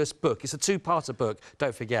fabulous book. It's a two-parter book,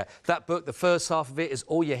 don't forget. That book, the first half of it is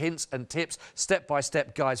all your hints and tips,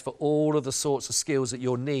 step-by-step guides for all of the sorts of skills that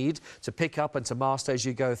you'll need to pick up and to master as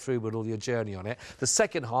you go through with all your journey on it. The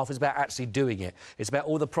second half is about actually doing it. It's about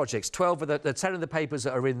all the projects. 12 of the 10 of the papers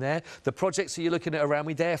that are in there. The projects that you're looking at around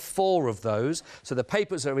me, there are 4 of those. So the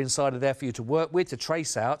papers that are inside are there for you to work with, to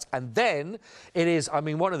trace out. And then it is, I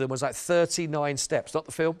mean, one of them was like 39 steps, not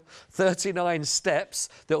the film, 39 steps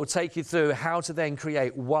that will take you through how to then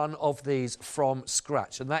create one of these from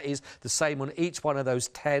scratch. And that is the same on each one of those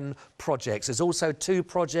 10 projects. There's also 2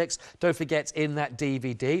 projects, don't forget, in that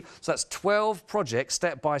DVD. So that's 12 projects,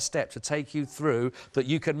 step by step, to take you through that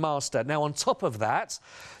you can master. Now, on top of that,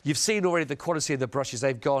 you've seen already the quality of the brushes.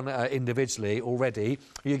 They've gone individually already.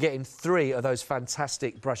 You're getting 3 of those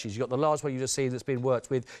fantastic brushes. You've got the large one you just seen that's been worked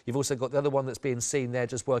with. You've also got the other one that's being seen there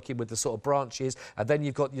just working with the sort of branches. And then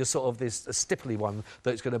you've got your sort of this stipply one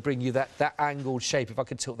that's going to bring you that angled shape. If I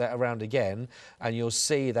could tilt that around again, and you'll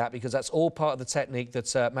see that, because that's all part of the technique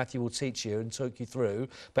that Matthew will teach you and talk you through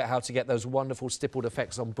about how to get those wonderful stippled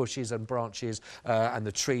effects on bushes and branches and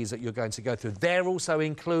the trees that you're going to go through. They're also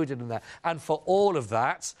included in that. And for all of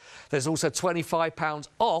that, there's also £25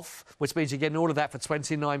 off, which means you're getting all of that for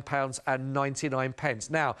 £29.99.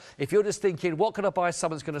 Now, if you're just thinking, what can I buy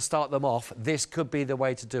someone that's going to start them off, this could be the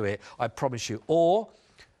way to do it, I promise you. Or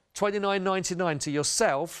 £29.99 to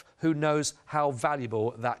yourself, who knows how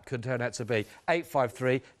valuable that could turn out to be.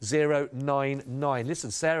 853099.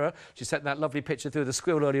 Listen, Sarah, she sent that lovely picture through the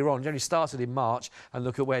squirrel earlier on. She only started in March, and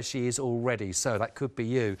look at where she is already. So that could be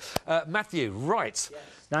you. Matthew, right. Yes.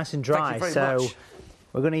 Nice and dry. Thank you very much.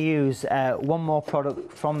 We're going to use one more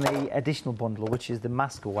product from the additional bundle, which is the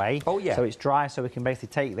Mask Away. Oh, yeah. So it's dry, so we can basically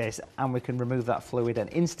take this and we can remove that fluid, and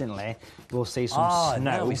instantly we'll see some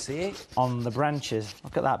snow we see it on the branches.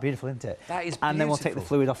 Look at that, beautiful, isn't it? That is beautiful. And then we'll take the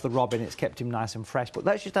fluid off the robin. It's kept him nice and fresh. But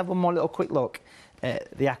let's just have one more little quick look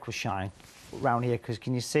at the Aqua Shine around here, because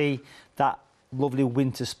can you see that lovely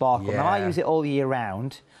winter sparkle? Yeah. Now, I use it all year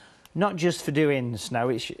round. Not just for doing snow,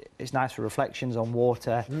 it's nice for reflections on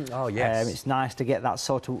water. Oh, yes. It's nice to get that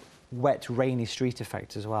sort of wet, rainy street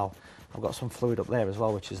effect as well. I've got some fluid up there as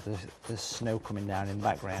well, which is the snow coming down in the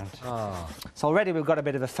background. Oh. So already we've got a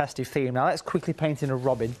bit of a festive theme. Now let's quickly paint in a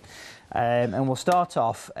robin. And we'll start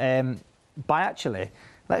off by actually...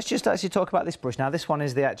 Let's just actually talk about this brush. Now, this one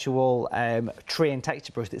is the actual tree and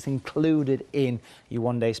texture brush that's included in your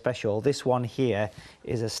one-day special. This one here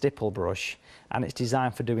is a stipple brush, and it's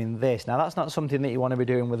designed for doing this. Now, that's not something that you want to be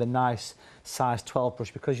doing with a nice size 12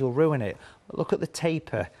 brush, because you'll ruin it. Look at the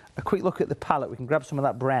taper. A quick look at the palette. We can grab some of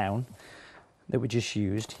that brown that we just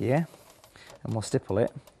used here, and we'll stipple it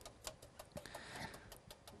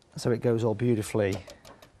so it goes all beautifully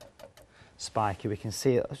spiky. We can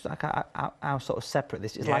see it. It's like how sort of separate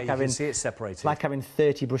this is. Yeah, like having, can see it separated. It's like having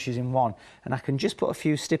 30 brushes in one. And I can just put a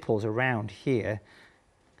few stipples around here.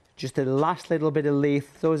 Just the last little bit of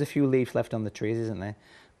leaf. There's always a few leaves left on the trees, isn't there?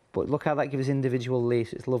 But look how that gives individual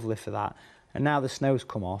leaves. It's lovely for that. And now the snow's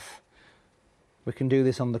come off, we can do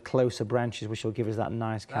this on the closer branches, which will give us that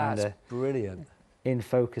nice kind of brilliant in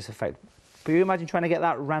focus effect. But you imagine trying to get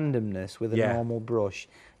that randomness with a normal brush.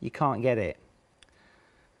 You can't get it.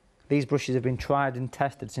 These brushes have been tried and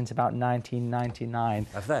tested since about 1999.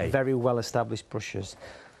 Have they? Very well-established brushes.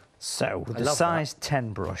 So, with the size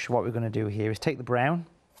 10 brush, what we're going to do here is take the brown,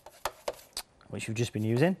 which we've just been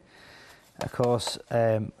using, of course,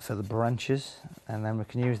 for the branches, and then we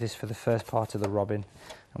can use this for the first part of the robin.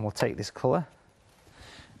 And we'll take this colour,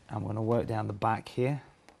 and we're going to work down the back here.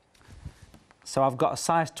 So I've got a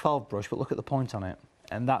size 12 brush, but look at the point on it,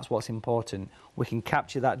 and that's what's important. We can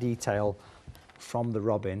capture that detail from the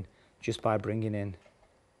robin just by bringing in,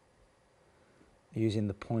 using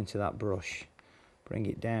the point of that brush. Bring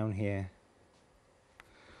it down here,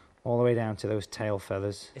 all the way down to those tail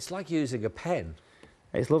feathers. It's like using a pen.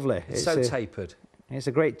 It's lovely. It's so tapered. It's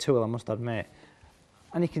a great tool, I must admit.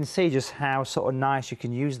 And you can see just how sort of nice you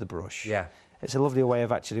can use the brush. Yeah. It's a lovely way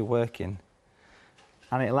of actually working.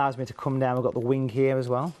 And it allows me to come down. We've got the wing here as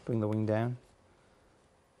well. Bring the wing down.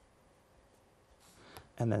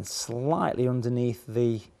 And then slightly underneath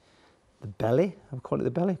the belly. I'll call it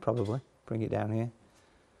the belly, probably. Bring it down here.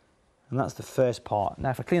 And that's the first part. Now,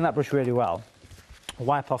 if I clean that brush really well,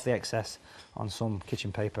 wipe off the excess on some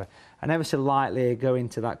kitchen paper, and ever so lightly go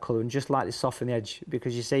into that colour and just lightly soften the edge,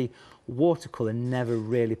 because you see, watercolour never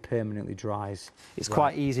really permanently dries. It's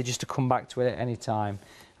quite easy just to come back to it at any time,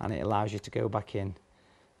 and it allows you to go back in,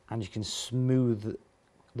 and you can smooth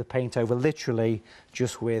the paint over literally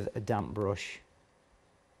just with a damp brush.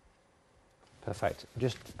 Perfect.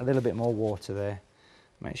 Just a little bit more water there.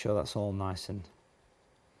 Make sure that's all nice and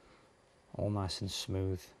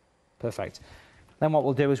smooth. Perfect. Then what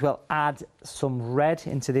we'll do is we'll add some red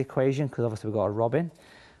into the equation, because obviously we've got a robin.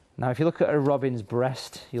 Now, if you look at a robin's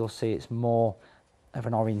breast, you'll see it's more of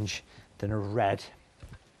an orange than a red.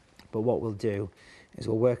 But what we'll do is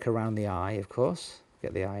we'll work around the eye, of course.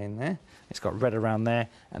 Get the eye in there. It's got red around there,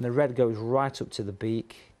 and the red goes right up to the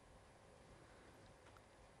beak.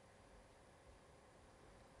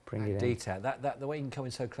 Bring it in. Detail. The way you can come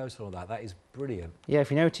in so close to all that is brilliant. Yeah,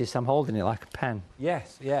 if you notice, I'm holding it like a pen.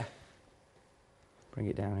 Yes, yeah. Bring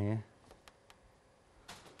it down here.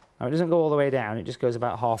 Now, it doesn't go all the way down, it just goes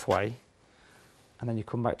about halfway. And then you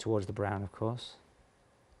come back towards the brown, of course.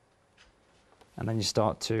 And then you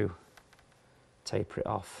start to taper it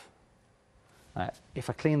off. If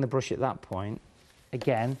I clean the brush at that point,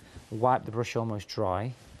 again, wipe the brush almost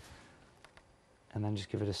dry. And then just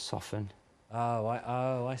give it a soften. Oh,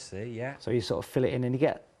 I see, yeah. So you sort of fill it in, and you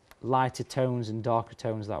get lighter tones and darker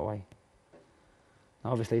tones that way.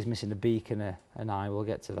 Now, obviously, it's missing a beak and an eye. We'll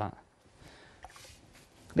get to that.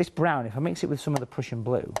 This brown, if I mix it with some of the Prussian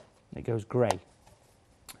blue, it goes grey.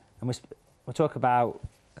 And we'll talk about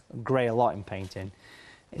grey a lot in painting.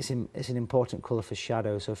 It's an important colour for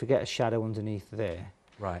shadow. So if we get a shadow underneath there,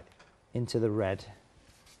 right, into the red,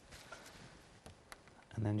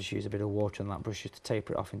 and then just use a bit of water on that brush just to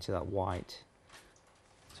taper it off into that white.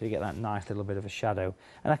 So you get that nice little bit of a shadow.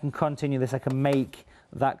 And I can continue this. I can make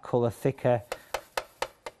that colour thicker,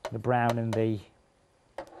 the brown and the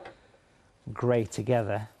grey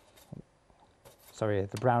together. Sorry,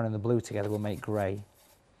 the brown and the blue together will make grey.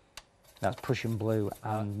 That's Prussian blue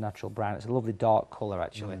and natural brown. It's a lovely dark colour,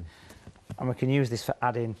 actually. And we can use this for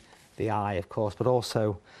adding the eye, of course, but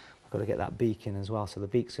also we've got to get that beak in as well. So the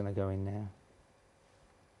beak's going to go in now.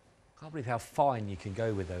 I can't believe how fine you can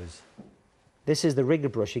go with those. This is the rigger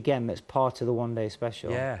brush, again, that's part of the one-day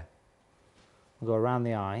special. Yeah. We'll go around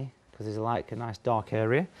the eye, because there's like a nice dark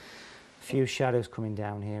area. A few shadows coming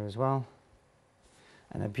down here as well.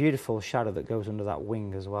 And a beautiful shadow that goes under that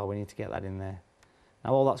wing as well. We need to get that in there.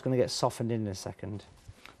 Now all that's going to get softened in a second,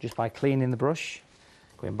 just by cleaning the brush,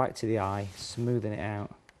 going back to the eye, smoothing it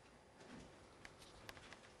out.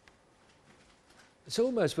 It's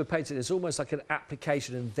almost, with painting, it's almost like an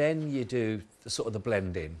application, and then you do the sort of the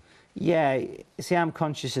blending. Yeah, you see, I'm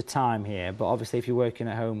conscious of time here, but obviously if you're working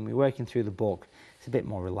at home, you're working through the book, it's a bit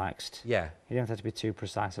more relaxed. Yeah. You don't have to be too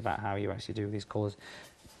precise about how you actually do these colours.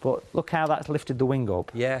 But look how that's lifted the wing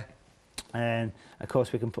up. Yeah. And of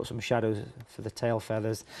course we can put some shadows for the tail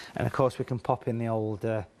feathers, and of course we can pop in the old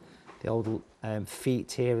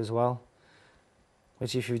feet here as well.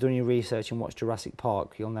 Which, if you've done your research and watched Jurassic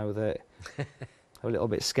Park, you'll know that are a little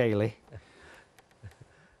bit scaly.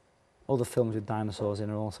 Other films with dinosaurs in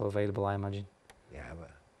are also available, I imagine. Yeah,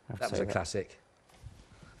 but that was a classic.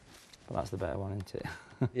 But that's the better one, isn't it?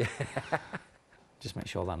 Yeah. Just make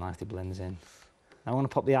sure that nicely blends in. I want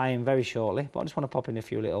to pop the eye in very shortly, but I just want to pop in a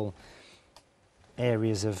few little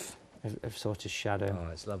areas of sort of shadow.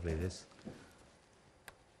 Oh, it's lovely, this.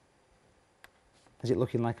 Is it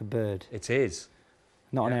looking like a bird? It is.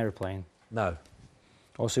 Not an aeroplane? No.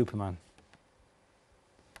 Or Superman?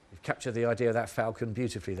 You've captured the idea of that falcon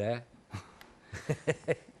beautifully there.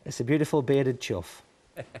 It's a beautiful bearded chuff.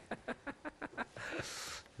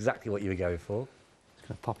 Exactly what you were going for. Just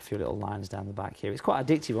going to pop a few little lines down the back here. It's quite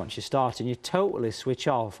addictive once you start, and you totally switch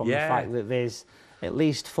off from the fact that there's at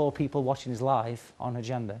least 4 people watching us live on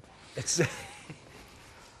Hochanda. It's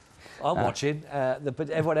I'm watching, but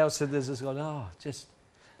everyone else has just gone, oh, just...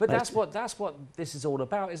 But that's what this is all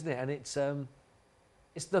about, isn't it? And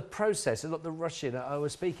it's the process, it's not the rushing. I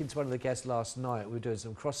was speaking to one of the guests last night. We were doing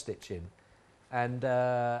some cross-stitching, and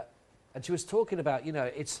she was talking about, you know,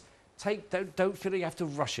 it's... Don't feel you have to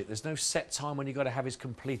rush it. There's no set time when you've got to have it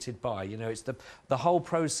completed by. You know, it's the whole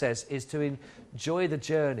process is to enjoy the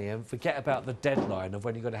journey and forget about the deadline of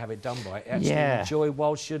when you've got to have it done by. Actually enjoy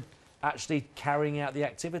whilst you're actually carrying out the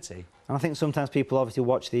activity. And I think sometimes people obviously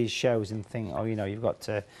watch these shows and think, oh, you know, you've got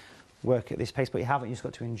to work at this pace, but you haven't. You've just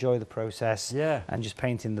got to enjoy the process. Yeah. And just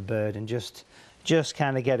painting the bird and just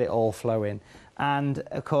kind of get it all flowing. And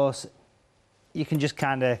of course, you can just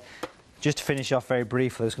kind of, just to finish off very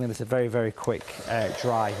briefly, it's going to be a very, very quick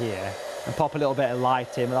dry here. And pop a little bit of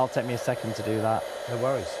light in, but that'll take me a second to do that. No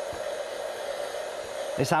worries.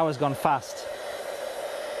 This hour's gone fast.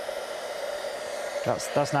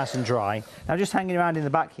 That's nice and dry. Now just hanging around in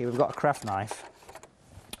the back here, we've got a craft knife,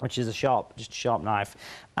 which is just a sharp knife.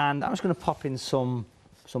 And I'm just going to pop in some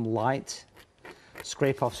light,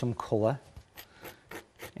 scrape off some colour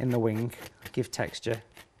in the wing, give texture.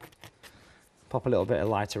 Pop a little bit of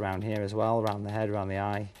light around here as well, around the head, around the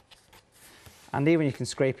eye. And even you can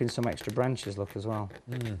scrape in some extra branches, look, as well.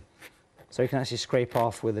 Mm. So you can actually scrape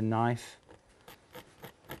off with a knife.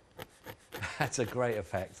 That's a great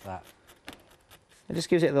effect, that. It just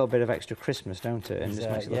gives it a little bit of extra crispness, don't it? And just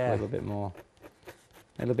makes it look a little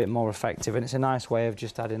bit more effective. And it's a nice way of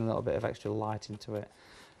just adding a little bit of extra light into it.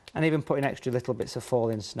 And even putting extra little bits of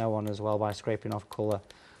falling snow on as well by scraping off colour.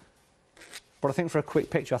 But I think for a quick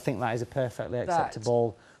picture, I think that is a perfectly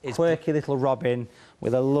acceptable, quirky little robin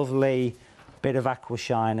with a lovely bit of aqua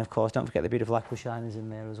shine, of course. Don't forget the beautiful aqua shine is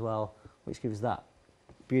in there as well, which gives that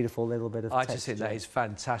beautiful little bit of texture. I just think that is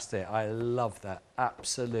fantastic. I love that.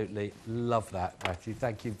 Absolutely love that, Matthew.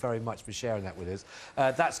 Thank you very much for sharing that with us.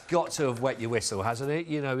 That's got to have wet your whistle, hasn't it?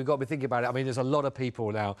 You know, we've got to be thinking about it. I mean, there's a lot of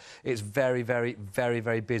people now. It's very, very, very,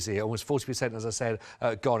 very busy. Almost 40%, as I said,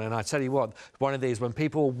 gone. And I tell you what, one of these, when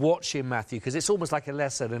people are watching Matthew, because it's almost like a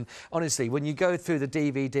lesson, and honestly, when you go through the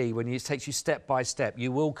DVD, when it takes you step by step,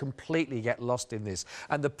 you will completely get lost in this.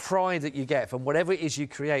 And the pride that you get from whatever it is you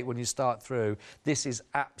create when you start through, this is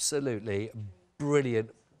absolutely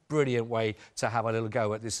brilliant way to have a little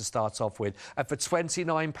go at this to start off with. And for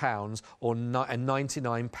 £29 or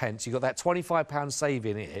 99 pence, you've got that £25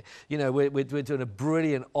 saving here. You know, we're doing a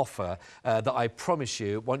brilliant offer that I promise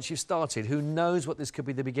you, once you've started, who knows what this could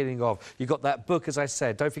be the beginning of. You've got that book, as I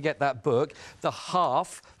said. Don't forget that book. The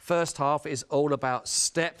first half is all about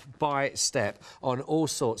step by step on all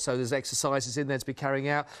sorts. So there's exercises in there to be carrying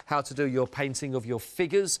out, how to do your painting of your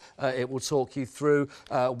figures. It will talk you through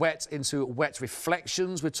wet into wet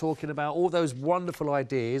reflections. We're talking about all those wonderful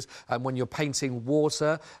ideas. And when you're painting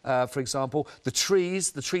water, for example, the tree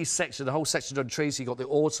section, the whole section on trees. So you've got the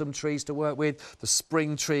autumn trees to work with, the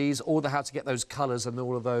spring trees, all the how to get those colours and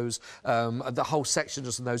all of those, the whole section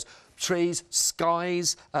just on those trees,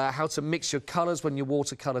 skies, how to mix your colours when you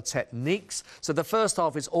watercolour techniques. So the first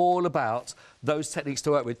half is all about those techniques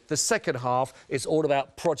to work with. The second half is all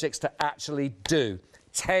about projects to actually do.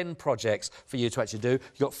 10 projects for you to actually do.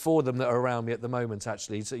 You've got 4 of them that are around me at the moment,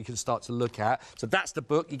 actually, so you can start to look at. So that's the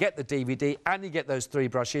book. You get the DVD and you get those 3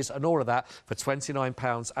 brushes and all of that for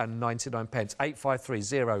 £29 and 99 pence.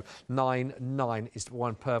 853099 is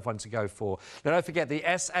one per one to go for. Now, don't forget, the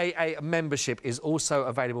SAA membership is also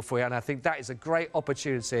available for you, and I think that is a great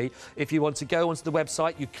opportunity. If you want to go onto the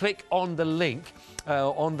website, you click on the link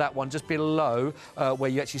on that one just below where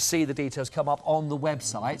you actually see the details come up on the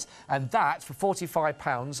website, and that for £45,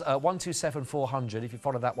 127 400. If you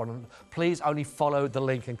follow that one, please only follow the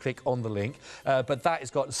link and click on the link. But that has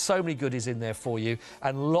got so many goodies in there for you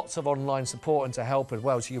and lots of online support and to help as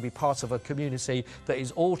well. So you'll be part of a community that is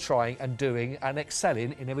all trying and doing and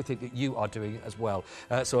excelling in everything that you are doing as well.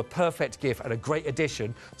 So a perfect gift and a great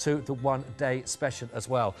addition to the one-day special as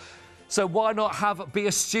well. So why not be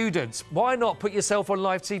a student? Why not put yourself on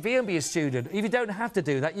live TV and be a student? If you don't have to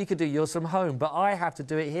do that, you can do yours from home. But I have to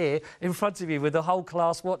do it here in front of you with the whole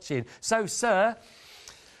class watching. So, sir,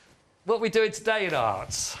 what are we doing today in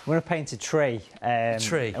arts? We're going to paint a tree.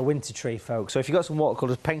 A winter tree, folks. So if you've got some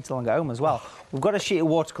watercolours, paint along at home as well. We've got a sheet of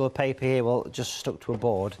watercolour paper here, well, just stuck to a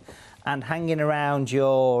board. And hanging around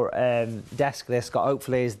your desk, this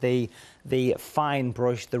hopefully is the fine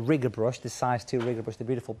brush, the rigger brush, the size 2 rigger brush, the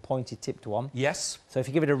beautiful pointy tipped one. Yes. So if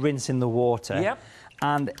you give it a rinse in the water. Yep.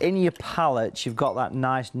 And in your palette, you've got that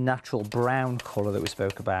nice natural brown colour that we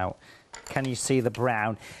spoke about. Can you see the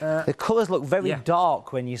brown? The colours look very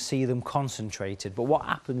dark when you see them concentrated, but what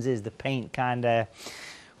happens is the paint kind of,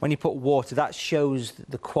 when you put water, that shows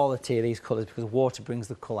the quality of these colours because water brings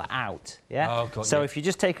the colour out, yeah? Oh, God, so if you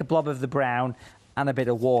just take a blob of the brown and a bit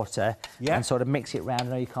of water and sort of mix it around, I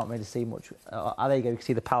know you can't really see much. There you go, you can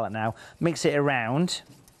see the palette now. Mix it around.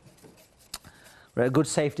 We're at a good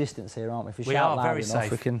safe distance here, aren't we? If you shout loud enough,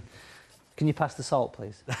 we can... Can you pass the salt,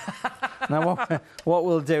 please? Now, what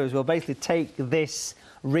we'll do is we'll basically take this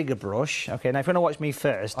rigger brush. OK, now if you want to watch me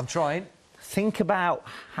first... I'm trying. Think about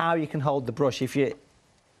how you can hold the brush. If you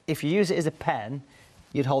use it as a pen,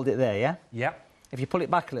 you'd hold it there, yeah? Yep. If you pull it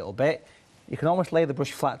back a little bit, you can almost lay the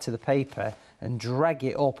brush flat to the paper and drag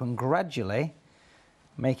it up and gradually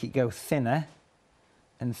make it go thinner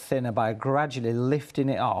and thinner by gradually lifting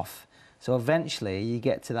it off. So eventually you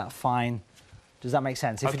get to that fine. Does that make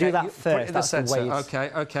sense? If you do that first, that's the way it's...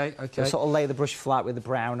 Okay. So sort of lay the brush flat with the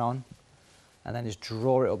brown on and then just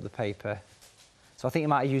draw it up the paper. So I think you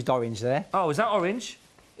might have used orange there. Oh, is that orange?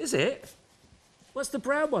 Is it? What's the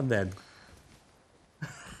brown one then?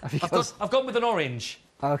 I've gone with an orange.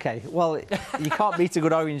 OK, well, you can't beat a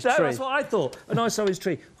good orange tree. No, that's what I thought. A nice orange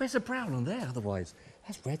tree. Where's the brown on there otherwise?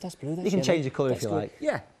 That's red, that's blue, that's You can change the colour if you like.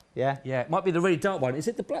 Yeah. Yeah? Yeah, it might be the really dark one. Is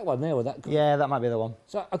it the black one there or that? Yeah, that might be the one.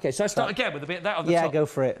 So, OK, so I start again with a bit of that on the top. Yeah, go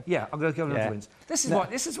for it. Yeah, I'm going to go with the orange. This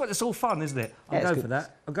is what it's all fun, isn't it? I'll go for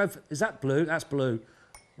that. I'll go for... Is that blue? That's blue.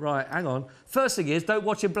 Right, hang on. First thing is, don't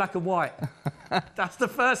watch in black and white. That's the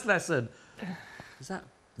first lesson. Is that...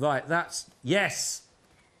 Right, that's... Yes.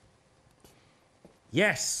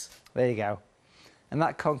 Yes. There you go. And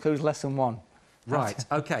that concludes lesson 1. Right,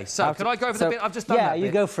 OK. So, can I go over the bit I've just done that you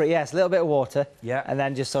bit? go for it, yes. A little bit of water. Yeah. And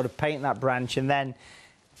then just sort of paint that branch, and then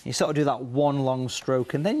you sort of do that one long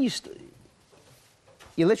stroke, and then you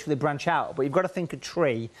literally branch out, but you've got to think a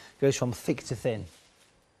tree goes from thick to thin.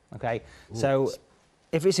 OK? Ooh. So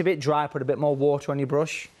if it's a bit dry, put a bit more water on your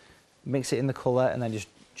brush, mix it in the colour, and then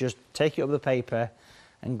just take it up the paper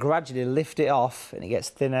and gradually lift it off, and it gets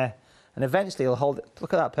thinner, and eventually you'll hold it.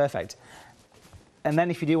 Look at that, perfect. And then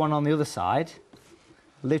if you do one on the other side,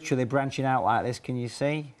 literally branching out like this, can you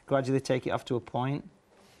see? Gradually take it off to a point.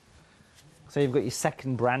 So you've got your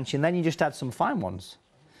second branch, and then you just add some fine ones.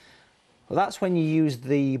 Well, that's when you use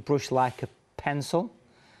the brush like a pencil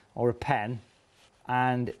or a pen,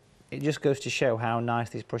 and it just goes to show how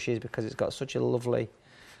nice this brush is because it's got such a lovely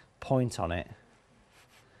point on it.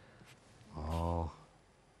 Oh.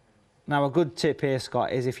 Now, a good tip here,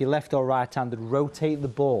 Scott, is if you're left or right-handed, rotate the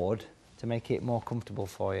board to make it more comfortable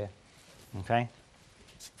for you. Okay?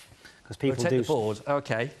 Because people rotate the board.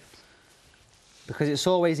 OK. Because it's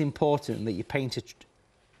always important that you paint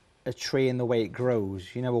a tree in the way it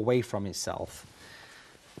grows, you know, away from itself.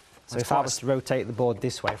 So if I was to rotate the board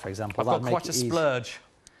this way, for example, I've got quite a splurge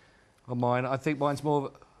on mine. I think mine's more of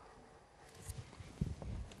a...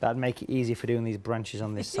 That'd make it easy for doing these branches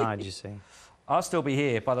on this side, you see. I'll still be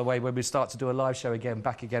here, by the way, when we start to do a live show again,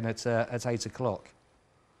 back again at 8 o'clock.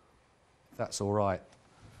 That's all right.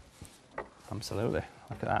 Absolutely.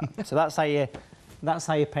 Look at that. So that's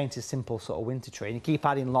how you paint a simple sort of winter tree. And you keep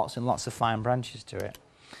adding lots and lots of fine branches to it,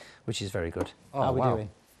 which is very good. Oh, how are we doing?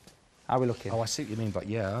 How are we looking? Oh, I see what you mean, but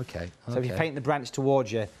yeah, OK. So if you paint the branch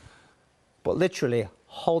towards you, but literally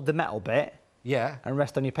hold the metal bit. Yeah. And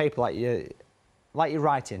rest on your paper like you're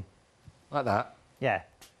writing. Like that? Yeah.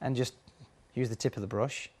 And just use the tip of the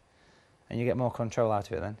brush, and you get more control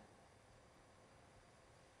out of it then.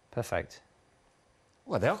 Perfect.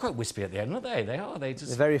 Well, they are quite wispy at the end, aren't they? They are. They're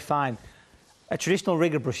very fine. A traditional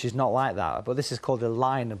rigger brush is not like that, but this is called a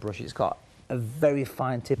liner brush. It's got a very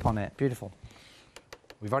fine tip on it. Beautiful.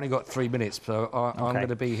 We've only got 3 minutes, so I'm going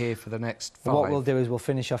to be here for the next 5. What we'll do is we'll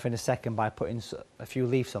finish off in a second by putting a few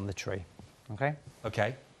leaves on the tree. OK?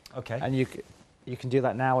 OK. OK. And you can do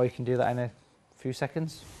that now, or you can do that in a few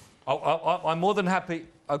seconds. I'm more than happy.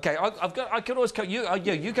 OK, I can always go.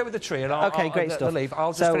 You go with the tree, and OK, great stuff.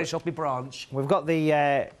 I'll just finish off my branch. We've got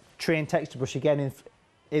the tree and texture brush again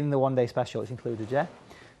in the one-day special. It's included, yeah.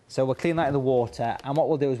 So we'll clean that in the water, and what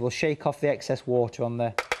we'll do is we'll shake off the excess water on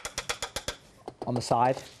the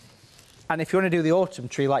side. And if you want to do the autumn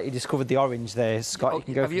tree like you discovered the orange there, Scott, you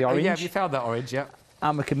can go for the orange. Yeah, have you found that orange? Yeah.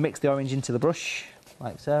 And we can mix the orange into the brush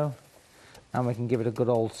like so, and we can give it a good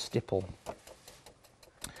old stipple.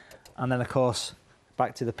 And then, of course,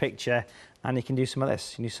 back to the picture, and you can do some of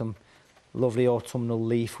this. You can do some lovely autumnal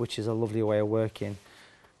leaf, which is a lovely way of working.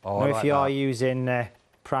 Oh, now, I if like you that. are using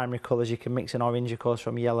primary colours, you can mix an orange, of course,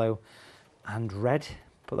 from yellow and red.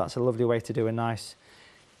 But that's a lovely way to do a nice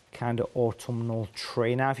kind of autumnal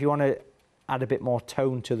tree. Now, if you want to add a bit more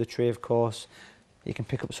tone to the tree, of course, you can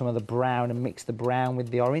pick up some of the brown and mix the brown with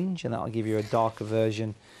the orange, and that'll give you a darker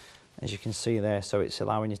version, as you can see there. So it's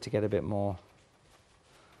allowing you to get a bit more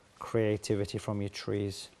creativity from your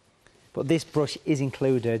trees. But this brush is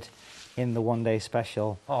included in the one-day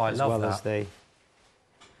special. Oh, I as love well that.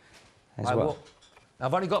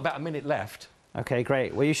 I've only got about a minute left. OK,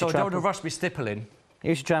 great. Well, you should so try. I don't want to rush me stippling.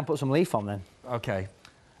 You should try and put some leaf on then. OK.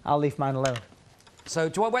 I'll leave mine alone. So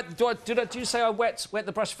do you say I wet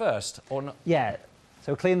the brush first or not? Yeah.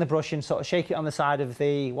 So clean the brush and sort of shake it on the side of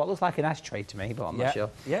the what looks like an ashtray to me, but I'm not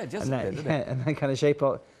sure. Yeah, just a bit, doesn't it? And then kind of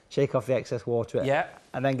shake off the excess water. Yeah.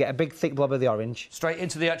 And then get a big thick blob of the orange. Straight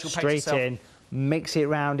into the actual paint itself. itself. Straight in. Mix it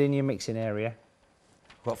round in your mixing area.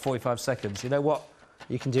 Got 45 seconds. You know what?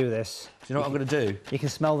 you can do this. Do you know what I'm going to do? You can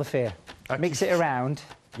smell the fear. Okay. Mix it around.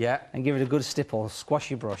 Yeah. And give it a good stipple.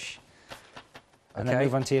 Squash your brush. And then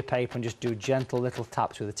move onto your paper and just do gentle little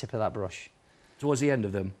taps with the tip of that brush. Towards the end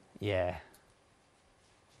of them? Yeah.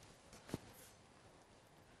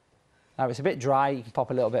 Now, if it's a bit dry, you can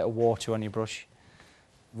pop a little bit of water on your brush.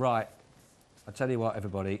 Right. I'll tell you what,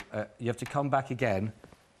 everybody. You have to come back again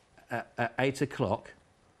at 8 o'clock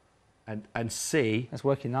and see... It's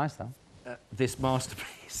working nice, though. This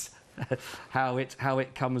masterpiece, how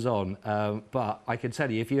it comes on. But I can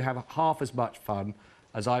tell you, if you have half as much fun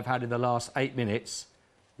as I've had in the last 8 minutes,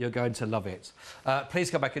 you're going to love it.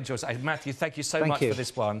 Please come back and join us. Matthew, thank you so much for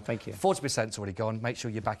this one. Thank you. 40%'s already gone. Make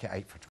sure you're back at 8 for